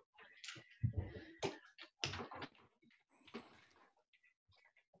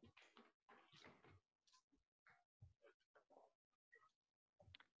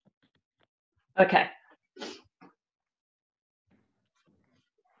 Okay.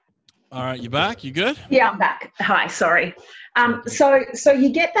 All right, you back? You good? Yeah, I'm back. Hi, sorry. So you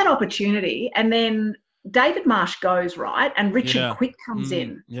get that opportunity, and then David Marsh goes, right, and Richard Quick comes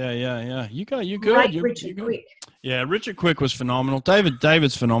in. Yeah. You good? Great, You Richard good? Quick. Yeah, Richard Quick was phenomenal.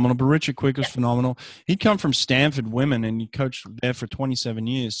 David's phenomenal, but Richard Quick was phenomenal. He'd come from Stanford Women, and he coached there for 27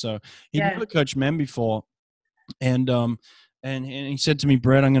 years. So he'd never coached men before, and he said to me,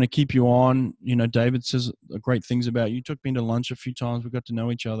 Brett, I'm going to keep you on. You know, David says great things about you. He took me to lunch a few times. We got to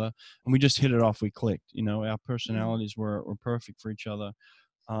know each other, and we just hit it off. We clicked. You know, our personalities were perfect for each other.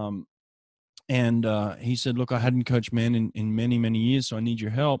 And he said, look, I hadn't coached men in many, many years, so I need your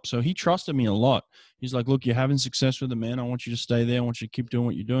help. So he trusted me a lot. He's like, look, you're having success with the men. I want you to stay there. I want you to keep doing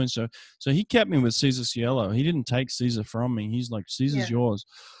what you're doing. So he kept me with Cesar Cielo. He didn't take Cesar from me. He's like, Cesar's yours.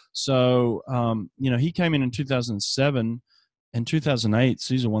 So, you know, he came in 2007. In 2008,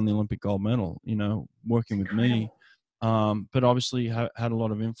 Cesar won the Olympic gold medal, you know, working with me. But obviously had a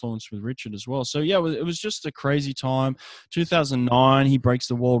lot of influence with Richard as well. So, yeah, it was just a crazy time. 2009, he breaks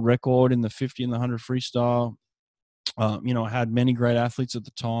the world record in the 50 and the 100 freestyle. You know, I had many great athletes at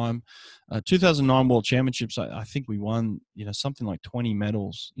the time. 2009 World Championships, I think we won, you know, something like 20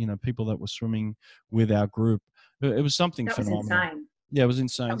 medals, you know, people that were swimming with our group. It was something phenomenal. Insane. Yeah, it was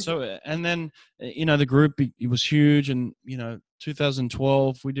insane. So, and then, you know, the group, it was huge. And, you know,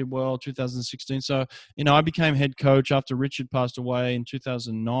 2012, we did well, 2016. So, you know, I became head coach after Richard passed away. In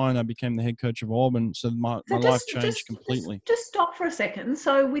 2009, I became the head coach of Auburn. So my life changed completely. Just stop for a second.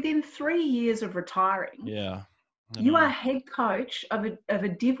 So within 3 years of retiring, you are head coach of a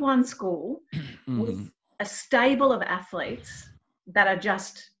Div 1 school with a stable of athletes that are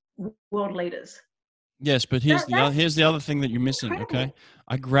just world leaders. Yes, but here's the other thing that you're missing, okay?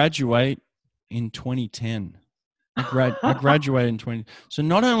 I graduate in 2010. I graduated in 20. So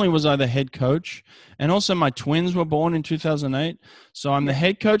not only was I the head coach, and also my twins were born in 2008. So I'm the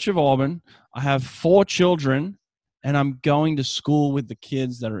head coach of Auburn. I have 4 children, and I'm going to school with the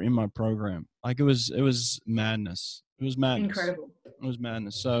kids that are in my program. Like it was madness. It was madness. Incredible. It was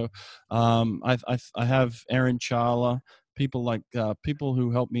madness. So I have Aaron Charla, people like people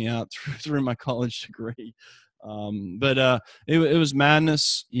who helped me out through my college degree. But it was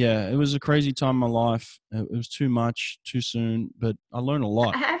madness. Yeah, it was a crazy time in my life. It was too much, too soon, but I learned a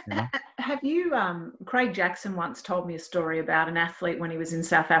lot. Have you, Craig Jackson once told me a story about an athlete when he was in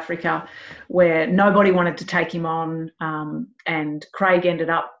South Africa where nobody wanted to take him on, and Craig ended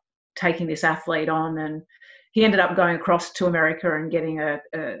up taking this athlete on, and he ended up going across to America and getting a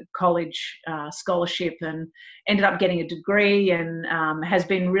college scholarship and ended up getting a degree, and has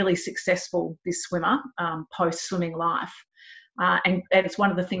been really successful, this swimmer, post-swimming life. And it's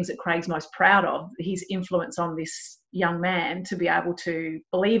one of the things that Craig's most proud of, his influence on this young man to be able to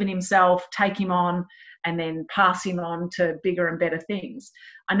believe in himself, take him on, and then pass him on to bigger and better things.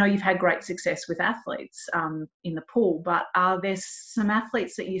 I know you've had great success with athletes in the pool, but are there some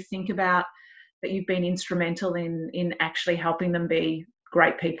athletes that you think about that you've been instrumental in actually helping them be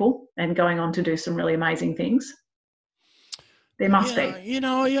great people and going on to do some really amazing things? There must be. You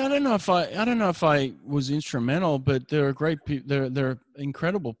know, I don't know if I was instrumental, but there are great people. There are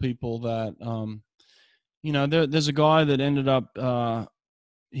incredible people that, you know, there's a guy that ended up.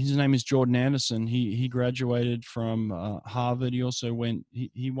 His name is Jordan Anderson. He graduated from Harvard. He also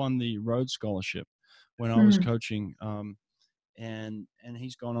he won the Rhodes Scholarship when I was coaching. And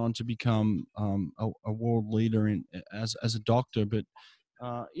he's gone on to become a world leader as a doctor. But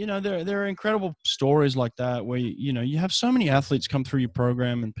you know, there are incredible stories like that where you have so many athletes come through your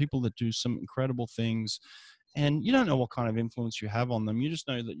program and people that do some incredible things, and you don't know what kind of influence you have on them. You just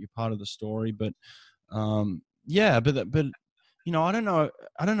know that you're part of the story. But but you know, I don't know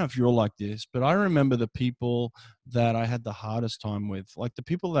if you're like this, but I remember the people that I had the hardest time with, like the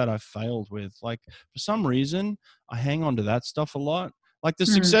people that I failed with. Like for some reason, I hang on to that stuff a lot. Like the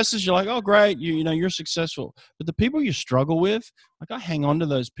successes, you're like, oh, great, you know, you're successful. But the people you struggle with, like I hang on to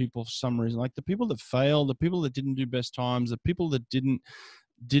those people for some reason. Like the people that failed, the people that didn't do best times, the people that didn't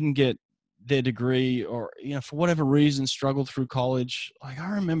get their degree, or, you know, for whatever reason struggled through college. Like,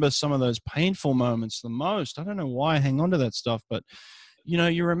 I remember some of those painful moments the most. I don't know why I hang on to that stuff, but you know,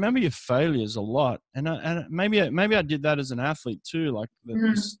 you remember your failures a lot. And maybe I did that as an athlete too, like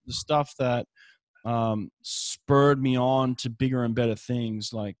the stuff that spurred me on to bigger and better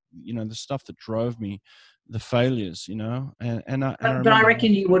things, like, you know, the stuff that drove me, the failures, you know. But I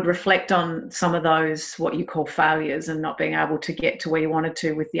reckon you would reflect on some of those, what you call failures, and not being able to get to where you wanted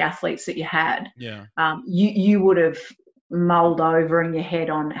to with the athletes that you had. Yeah. You would have mulled over in your head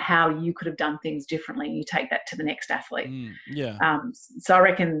on how you could have done things differently, and you take that to the next athlete. Yeah. So I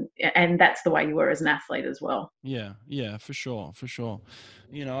reckon, and that's the way you were as an athlete as well. Yeah, for sure.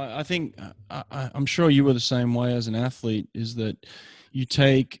 You know, I think I'm sure you were the same way as an athlete, is that you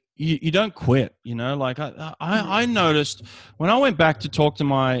don't quit, you know. Like I noticed when I went back to talk to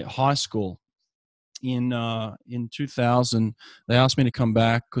my high school in 2000, they asked me to come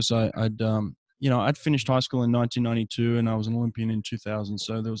back because I'd finished high school in 1992 and I was an Olympian in 2000.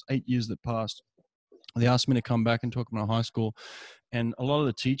 So there was 8 years that passed. They asked me to come back and talk about high school. And a lot of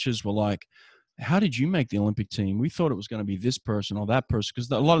the teachers were like, how did you make the Olympic team? We thought it was going to be this person or that person,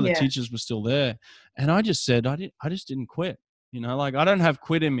 because a lot of the teachers were still there. And I just said, I just didn't quit. You know, like, I don't have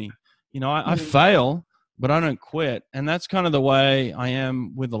quit in me. You know, I fail, but I don't quit. And that's kind of the way I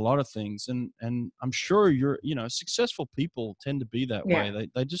am with a lot of things. And I'm sure successful people tend to be that way.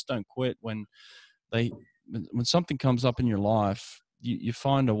 They just don't quit when something comes up in your life. You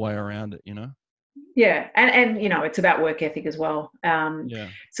find a way around it, you know? Yeah. And you know, it's about work ethic as well.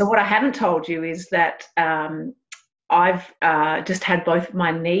 So what I haven't told you is that I've just had both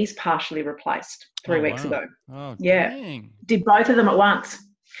my knees partially replaced 3 weeks ago. Oh, yeah. Dang. Did both of them at once.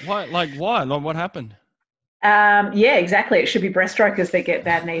 What? Like what? Like, what happened? Yeah, exactly. It should be breaststrokers that get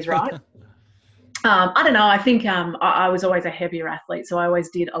bad knees, right? I don't know. I think I was always a heavier athlete, so I always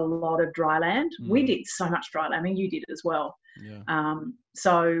did a lot of dry land. We did so much dry land. I mean, you did as well. Yeah.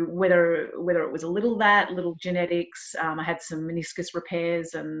 So whether it was a little genetics, I had some meniscus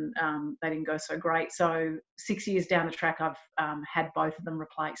repairs, and they didn't go so great. So 6 years down the track, I've had both of them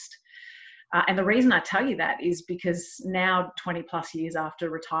replaced. And the reason I tell you that is because now, 20 plus years after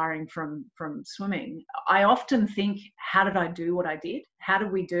retiring from swimming, I often think, how did I do what I did? How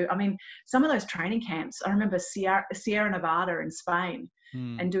did we do? I mean, some of those training camps, I remember Sierra Nevada in Spain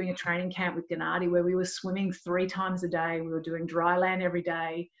and doing a training camp with Gennady where we were swimming 3 times a day. We were doing dry land every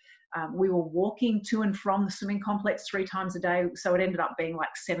day. We were walking to and from the swimming complex 3 times a day. So it ended up being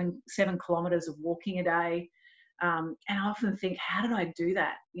like 7 kilometers of walking a day. And I often think, how did I do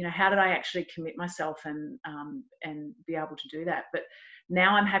that? You know, how did I actually commit myself and be able to do that? But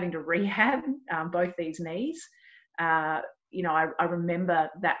now I'm having to rehab both these knees. You know, I remember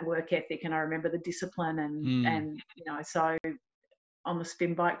that work ethic, and I remember the discipline, and you know, so on the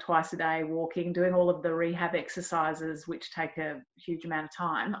spin bike twice a day, walking, doing all of the rehab exercises, which take a huge amount of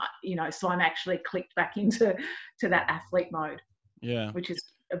time. You know, so I'm actually clicked back into that athlete mode. Yeah, which is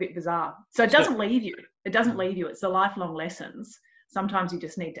a bit bizarre. So it doesn't leave you. It doesn't leave you. It's the lifelong lessons. Sometimes you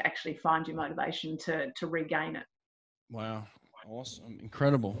just need to actually find your motivation to regain it. Wow. Awesome.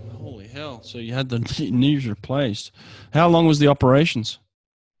 Incredible. Holy hell. So you had the knees replaced. How long was the operations?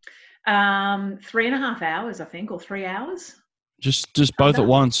 3.5 hours, I think, or 3 hours. Just both at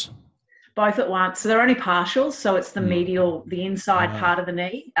once? Both at once. So they're only partials. So it's the medial, the inside part of the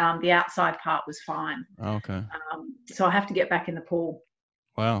knee. The outside part was fine. Okay. So I have to get back in the pool.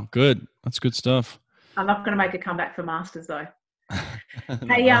 Wow. Good. That's good stuff. I'm not going to make a comeback for Masters though.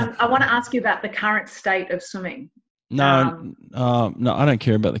 Hey, I want to ask you about the current state of swimming. No, I don't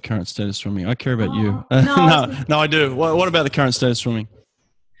care about the current state of swimming. I care about you. No, I do. What about the current state of swimming?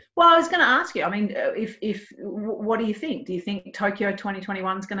 Well, I was going to ask you. I mean, what do you think? Do you think Tokyo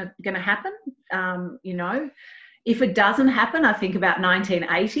 2021 is going to happen? You know, if it doesn't happen, I think about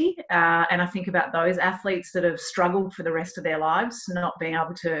 1980, and I think about those athletes that have struggled for the rest of their lives, not being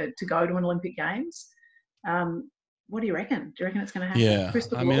able to go to an Olympic Games. What do you reckon? Do you reckon it's going to happen? Yeah,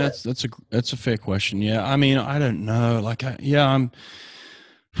 I mean that's a fair question. Yeah, I mean I don't know. Like I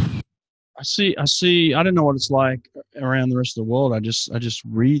see. I don't know what it's like around the rest of the world. I just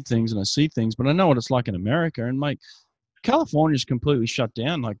read things and I see things, but I know what it's like in America. And like California's completely shut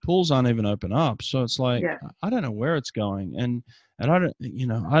down. Like pools aren't even open up. So it's like I don't know where it's going, and I don't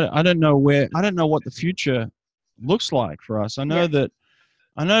I don't know what the future looks like for us. I know that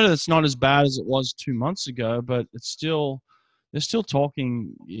it's not as bad as it was 2 months ago, but they're still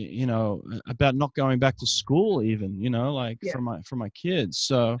talking, you know, about not going back to school even, you know, like for my kids.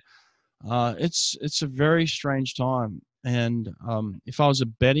 So it's a very strange time. And if I was a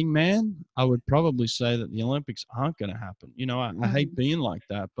betting man, I would probably say that the Olympics aren't going to happen. You know, I hate being like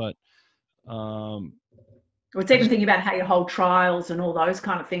that, but Or it's even thinking about how you hold trials and all those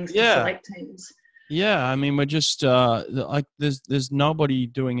kind of things to Yeah. select teams. Yeah, I mean, we're just like there's nobody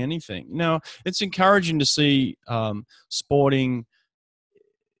doing anything now. It's encouraging to see sporting,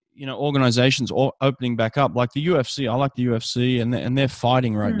 organizations opening back up, like the UFC. I like the UFC, and they're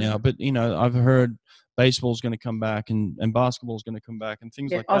fighting right now. But I've heard baseball's going to come back, and basketball's going to come back, and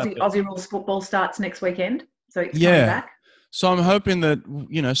things Yeah, like that. Aussie rules football starts next weekend, so it's coming Yeah. back. So I'm hoping that,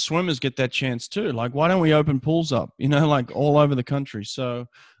 swimmers get that chance too. Like, why don't we open pools up, like all over the country? So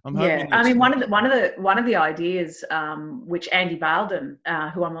I'm hoping I mean, that one of the ideas, which Andy Balden,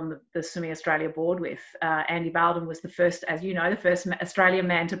 who I'm on the Swimming Australia board with, Andy Balden was the first, as you know, the first Australian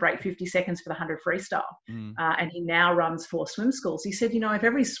man to break 50 seconds for the 100 freestyle, and he now runs 4 swim schools. He said, if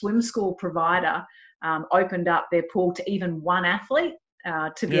every swim school provider opened up their pool to even one athlete,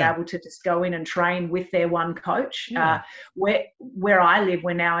 to be able to just go in and train with their one coach. Where I live,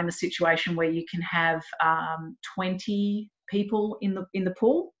 we're now in the situation where you can have 20 people in the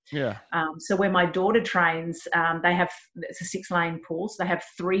pool. Yeah. So where my daughter trains, it's a 6-lane pool, so they have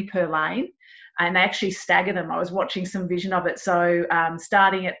 3 per lane, and they actually stagger them. I was watching some vision of it. So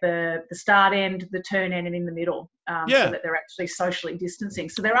starting at the start end, the turn end, and in the middle, so that they're actually socially distancing.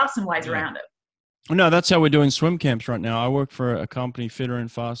 So there are some ways around it. No, that's how we're doing swim camps right now. I work for a company, Fitter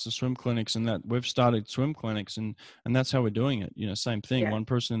and Faster Swim Clinics, and that we've started swim clinics, and that's how we're doing it. Same thing, one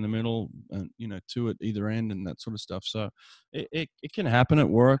person in the middle, and 2 at either end, and that sort of stuff. So it can happen. It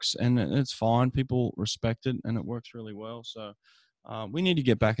works, and it's fine. People respect it, and it works really well. So we need to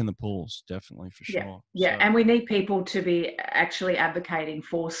get back in the pools, definitely, for sure. Yeah, and we need people to be actually advocating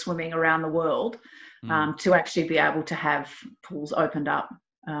for swimming around the world, to actually be able to have pools opened up.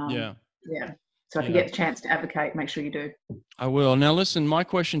 So if you get the chance to advocate, make sure you do. I will. Now, listen, my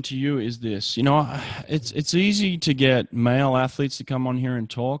question to you is this. It's easy to get male athletes to come on here and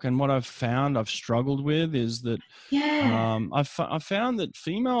talk. And what I've struggled with is that I've found that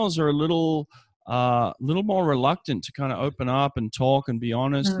females are a little more reluctant to kind of open up and talk and be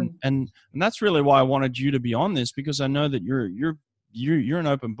honest. And that's really why I wanted you to be on this, because I know that you're an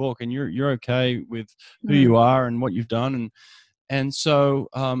open book, and you're okay with who you are and what you've done. And so,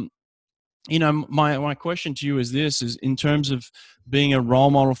 my question to you is this: is in terms of being a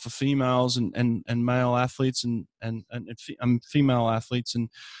role model for females and male athletes and female athletes and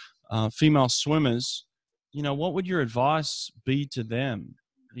female swimmers, what would your advice be to them?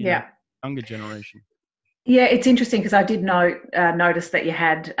 Younger generation. Yeah, it's interesting because I did notice that you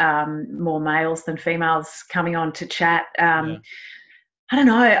had more males than females coming on to chat. I don't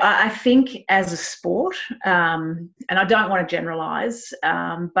know. I think as a sport, and I don't want to generalise,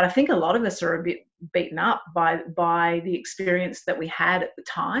 but I think a lot of us are a bit beaten up by the experience that we had at the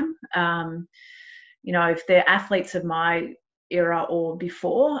time. If they're athletes of my era or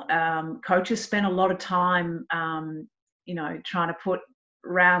before, coaches spent a lot of time, trying to put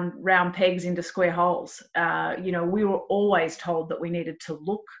round pegs into square holes. We were always told that we needed to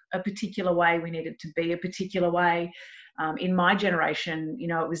look a particular way, we needed to be a particular way. In my generation,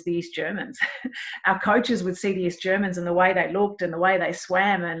 it was the East Germans. Our coaches would see the East Germans and the way they looked and the way they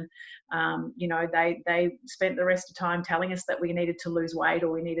swam, and they spent the rest of the time telling us that we needed to lose weight,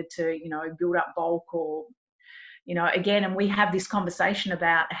 or we needed to build up bulk, or again. And we have this conversation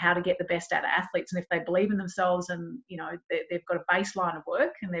about how to get the best out of athletes, and if they believe in themselves and they've got a baseline of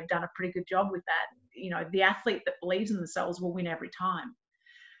work and they've done a pretty good job with that, the athlete that believes in themselves will win every time.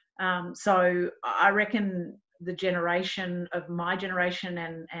 So I reckon the generation of my generation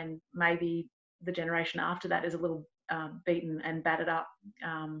and maybe the generation after that is a little beaten and battered up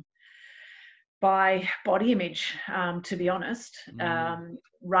by body image, to be honest,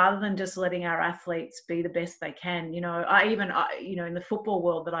 rather than just letting our athletes be the best they can. In the football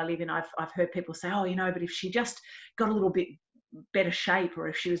world that I live in, I've heard people say, but if she just got a little bit better shape, or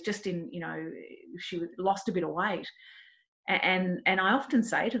if she was just if she lost a bit of weight. And I often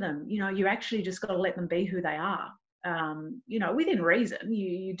say to them, you actually just got to let them be who they are. Within reason,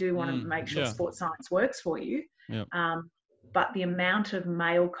 you do want to make sure sports science works for you. Yep. But the amount of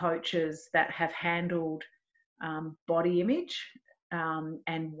male coaches that have handled body image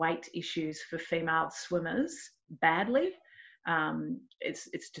and weight issues for female swimmers badly,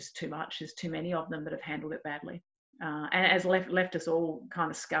 it's just too much. There's too many of them that have handled it badly, and has left us all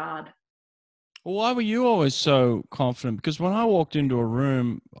kind of scarred. Well, why were you always so confident? Because when I walked into a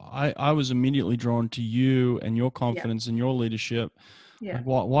room, I was immediately drawn to you and your confidence and your leadership. Yeah. Like,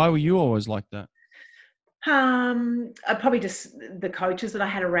 why were you always like that? Probably just the coaches that I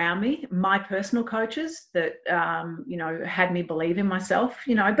had around me, my personal coaches that, had me believe in myself,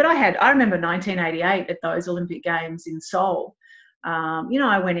 but I remember 1988 at those Olympic Games in Seoul.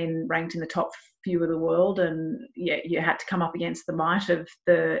 I went in ranked in the top few of the world, and you had to come up against the might of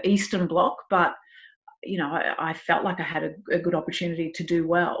the Eastern Bloc, but I felt like I had a good opportunity to do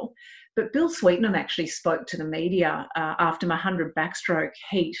well. But Bill Sweetenham actually spoke to the media after my 100 backstroke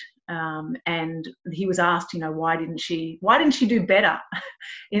heat, and he was asked, why didn't she do better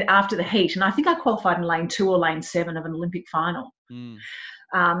after the heat? And I think I qualified in lane 2 or lane 7 of an Olympic final.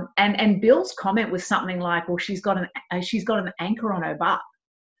 And Bill's comment was something like, well, she's got an anchor on her butt,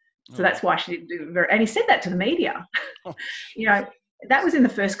 so that's why she didn't do it. And he said that to the media. That was in the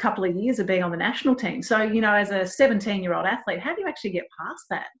first couple of years of being on the national team. So, as a 17-year-old athlete, how do you actually get past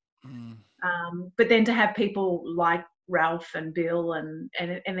that? But then to have people like Ralph and Bill and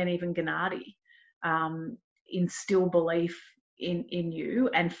then even Gennady instill belief in you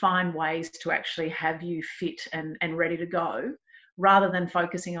and find ways to actually have you fit and ready to go, rather than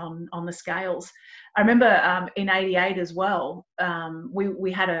focusing on the scales. I remember in '88 as well,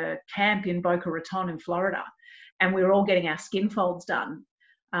 we had a camp in Boca Raton in Florida, and we were all getting our skin folds done.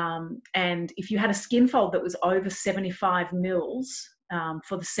 And if you had a skin fold that was over 75 mils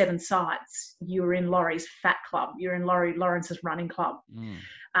for the 7 sites, you were in Laurie's fat club. You're in Laurie Lawrence's running club.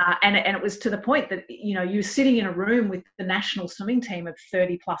 And it was to the point that, you're sitting in a room with the national swimming team of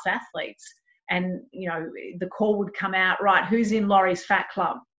 30 plus athletes. And, the call would come out, right, who's in Laurie's fat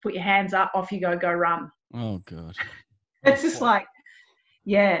club? Put your hands up, off you go run. Oh, God. It's just like,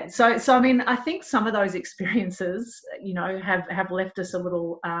 yeah. So I mean, I think some of those experiences, have left us a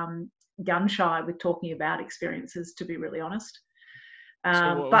little gun shy with talking about experiences, to be really honest.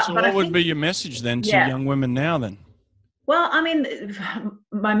 What would be your message then to young women now then? Well, I mean,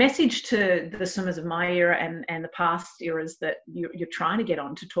 my message to the swimmers of my era and the past eras that you're trying to get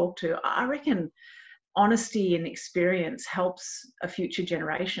on to talk to, I reckon honesty and experience helps a future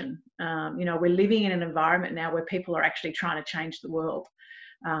generation. We're living in an environment now where people are actually trying to change the world.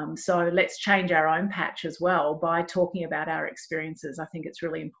 So let's change our own patch as well by talking about our experiences. I think it's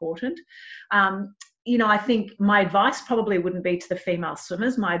really important. I think my advice probably wouldn't be to the female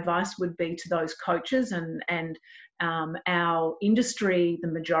swimmers. My advice would be to those coaches and our industry. The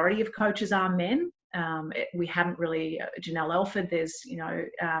majority of coaches are men. We haven't really, Janelle Elford, there's,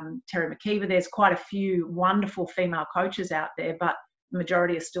 Terry McKeever, there's quite a few wonderful female coaches out there, but the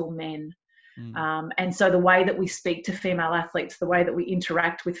majority are still men. And so the way that we speak to female athletes, the way that we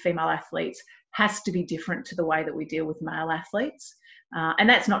interact with female athletes has to be different to the way that we deal with male athletes. And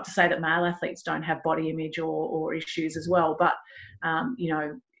that's not to say that male athletes don't have body image or issues as well, but,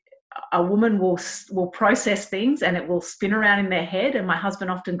 a woman will process things and it will spin around in their head. And my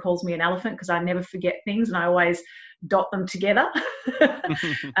husband often calls me an elephant because I never forget things and I always dot them together.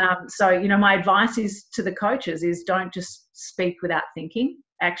 So, my advice is to the coaches is don't just speak without thinking.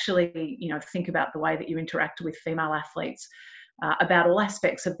 Actually, think about the way that you interact with female athletes, about all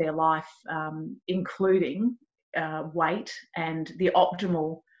aspects of their life, including weight and the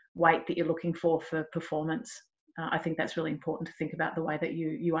optimal weight that you're looking for performance. I think that's really important to think about the way that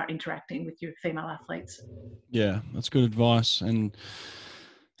you are interacting with your female athletes. Yeah, that's good advice. And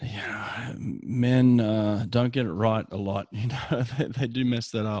men don't get it right a lot. They do mess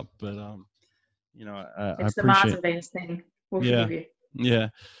that up. But it's the Mars and Venus thing. We'll forgive you. Yeah.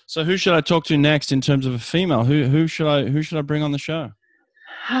 So who should I talk to next in terms of a female? Who should I bring on the show?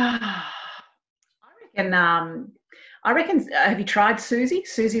 I reckon. Have you tried Susie?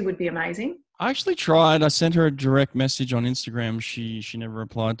 Susie would be amazing. I actually tried. I sent her a direct message on Instagram. She never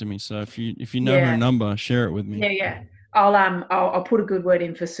replied to me. So if you know her number, share it with me. Yeah. I'll put a good word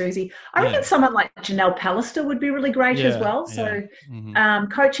in for Susie. I reckon someone like Janelle Pallister would be really great as well. So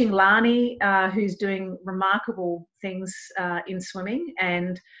coaching Lani, who's doing remarkable things in swimming,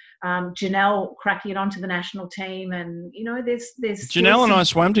 and Janelle cracking it onto the national team. And there's Janelle and I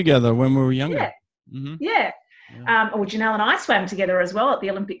swam together when we were younger. Or Janelle and I swam together as well at the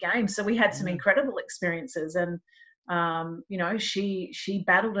Olympic Games. So we had some incredible experiences, and she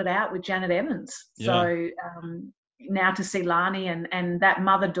battled it out with Janet Evans. So now to see Lani and that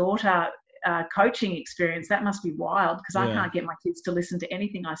mother-daughter coaching experience, that must be wild, because I can't get my kids to listen to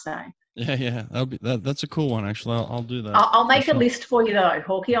anything I say. That's a cool one, actually. I'll do that. I'll make a list for you though,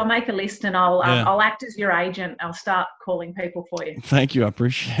 Hawkeye. I'll make a list and I'll act as your agent. I'll start calling people for you. Thank you. I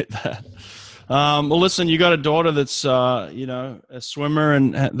appreciate that. Well, listen, you got a daughter that's, a swimmer,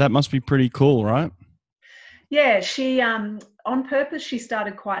 and that must be pretty cool, right? Yeah, she, on purpose, she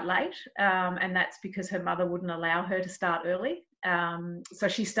started quite late, and that's because her mother wouldn't allow her to start early. So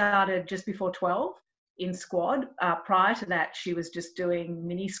she started just before 12 in squad. Prior to that, she was just doing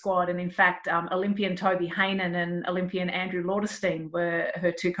mini squad. And in fact, Olympian Toby Haynen and Olympian Andrew Lauderstein were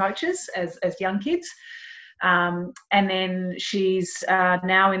her 2 coaches as young kids. And then she's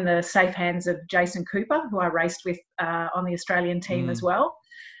now in the safe hands of Jason Cooper, who I raced with on the Australian team as well.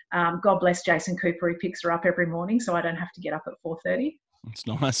 God bless Jason Cooper. He picks her up every morning, so I don't have to get up at 4:30. It's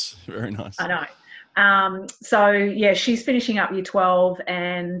nice. Very nice. I know. So yeah, she's finishing up year 12,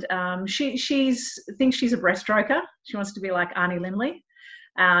 and she thinks she's a breaststroker. She wants to be like Arnie Lindley.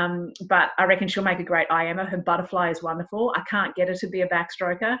 But I reckon she'll make a great IMer. Her butterfly is wonderful. I can't get her to be a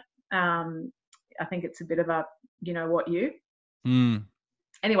backstroker. I think it's a bit of a, you know what, you.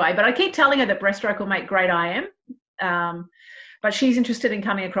 Anyway, but I keep telling her that breaststroke will make great IM. But she's interested in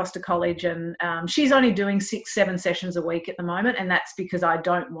coming across to college, and she's only doing 6-7 sessions a week at the moment, and that's because I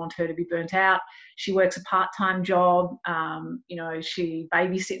don't want her to be burnt out. She works a part-time job. You know, she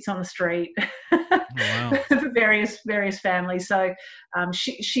babysits on the street for various families. So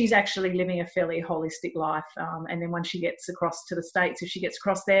she's actually living a fairly holistic life. And then when she gets across to the States, if she gets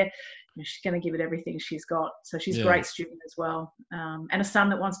across there, you know, she's going to give it everything she's got. So she's a great student as well, and a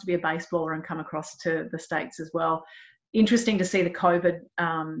son that wants to be a baseballer and come across to the States as well. Interesting to see the COVID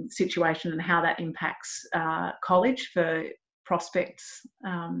situation and how that impacts college for prospects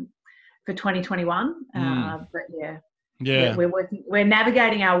for 2021. But yeah, we're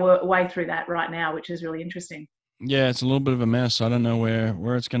navigating our way through that right now, which is really interesting. Yeah, it's a little bit of a mess. I don't know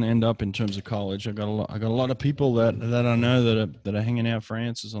where it's going to end up in terms of college. I got a lot of people that I know that are hanging out for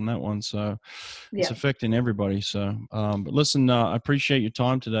answers on that one. So it's affecting everybody. So, but listen, I appreciate your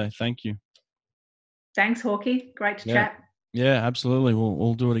time today. Thank you. Thanks, Hawkeye. Great to chat. Yeah, absolutely.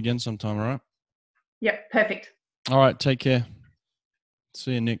 We'll do it again sometime, all right? Yep, perfect. All right, take care.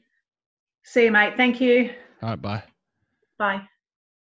 See you, Nick. See you, mate. Thank you. All right, bye. Bye.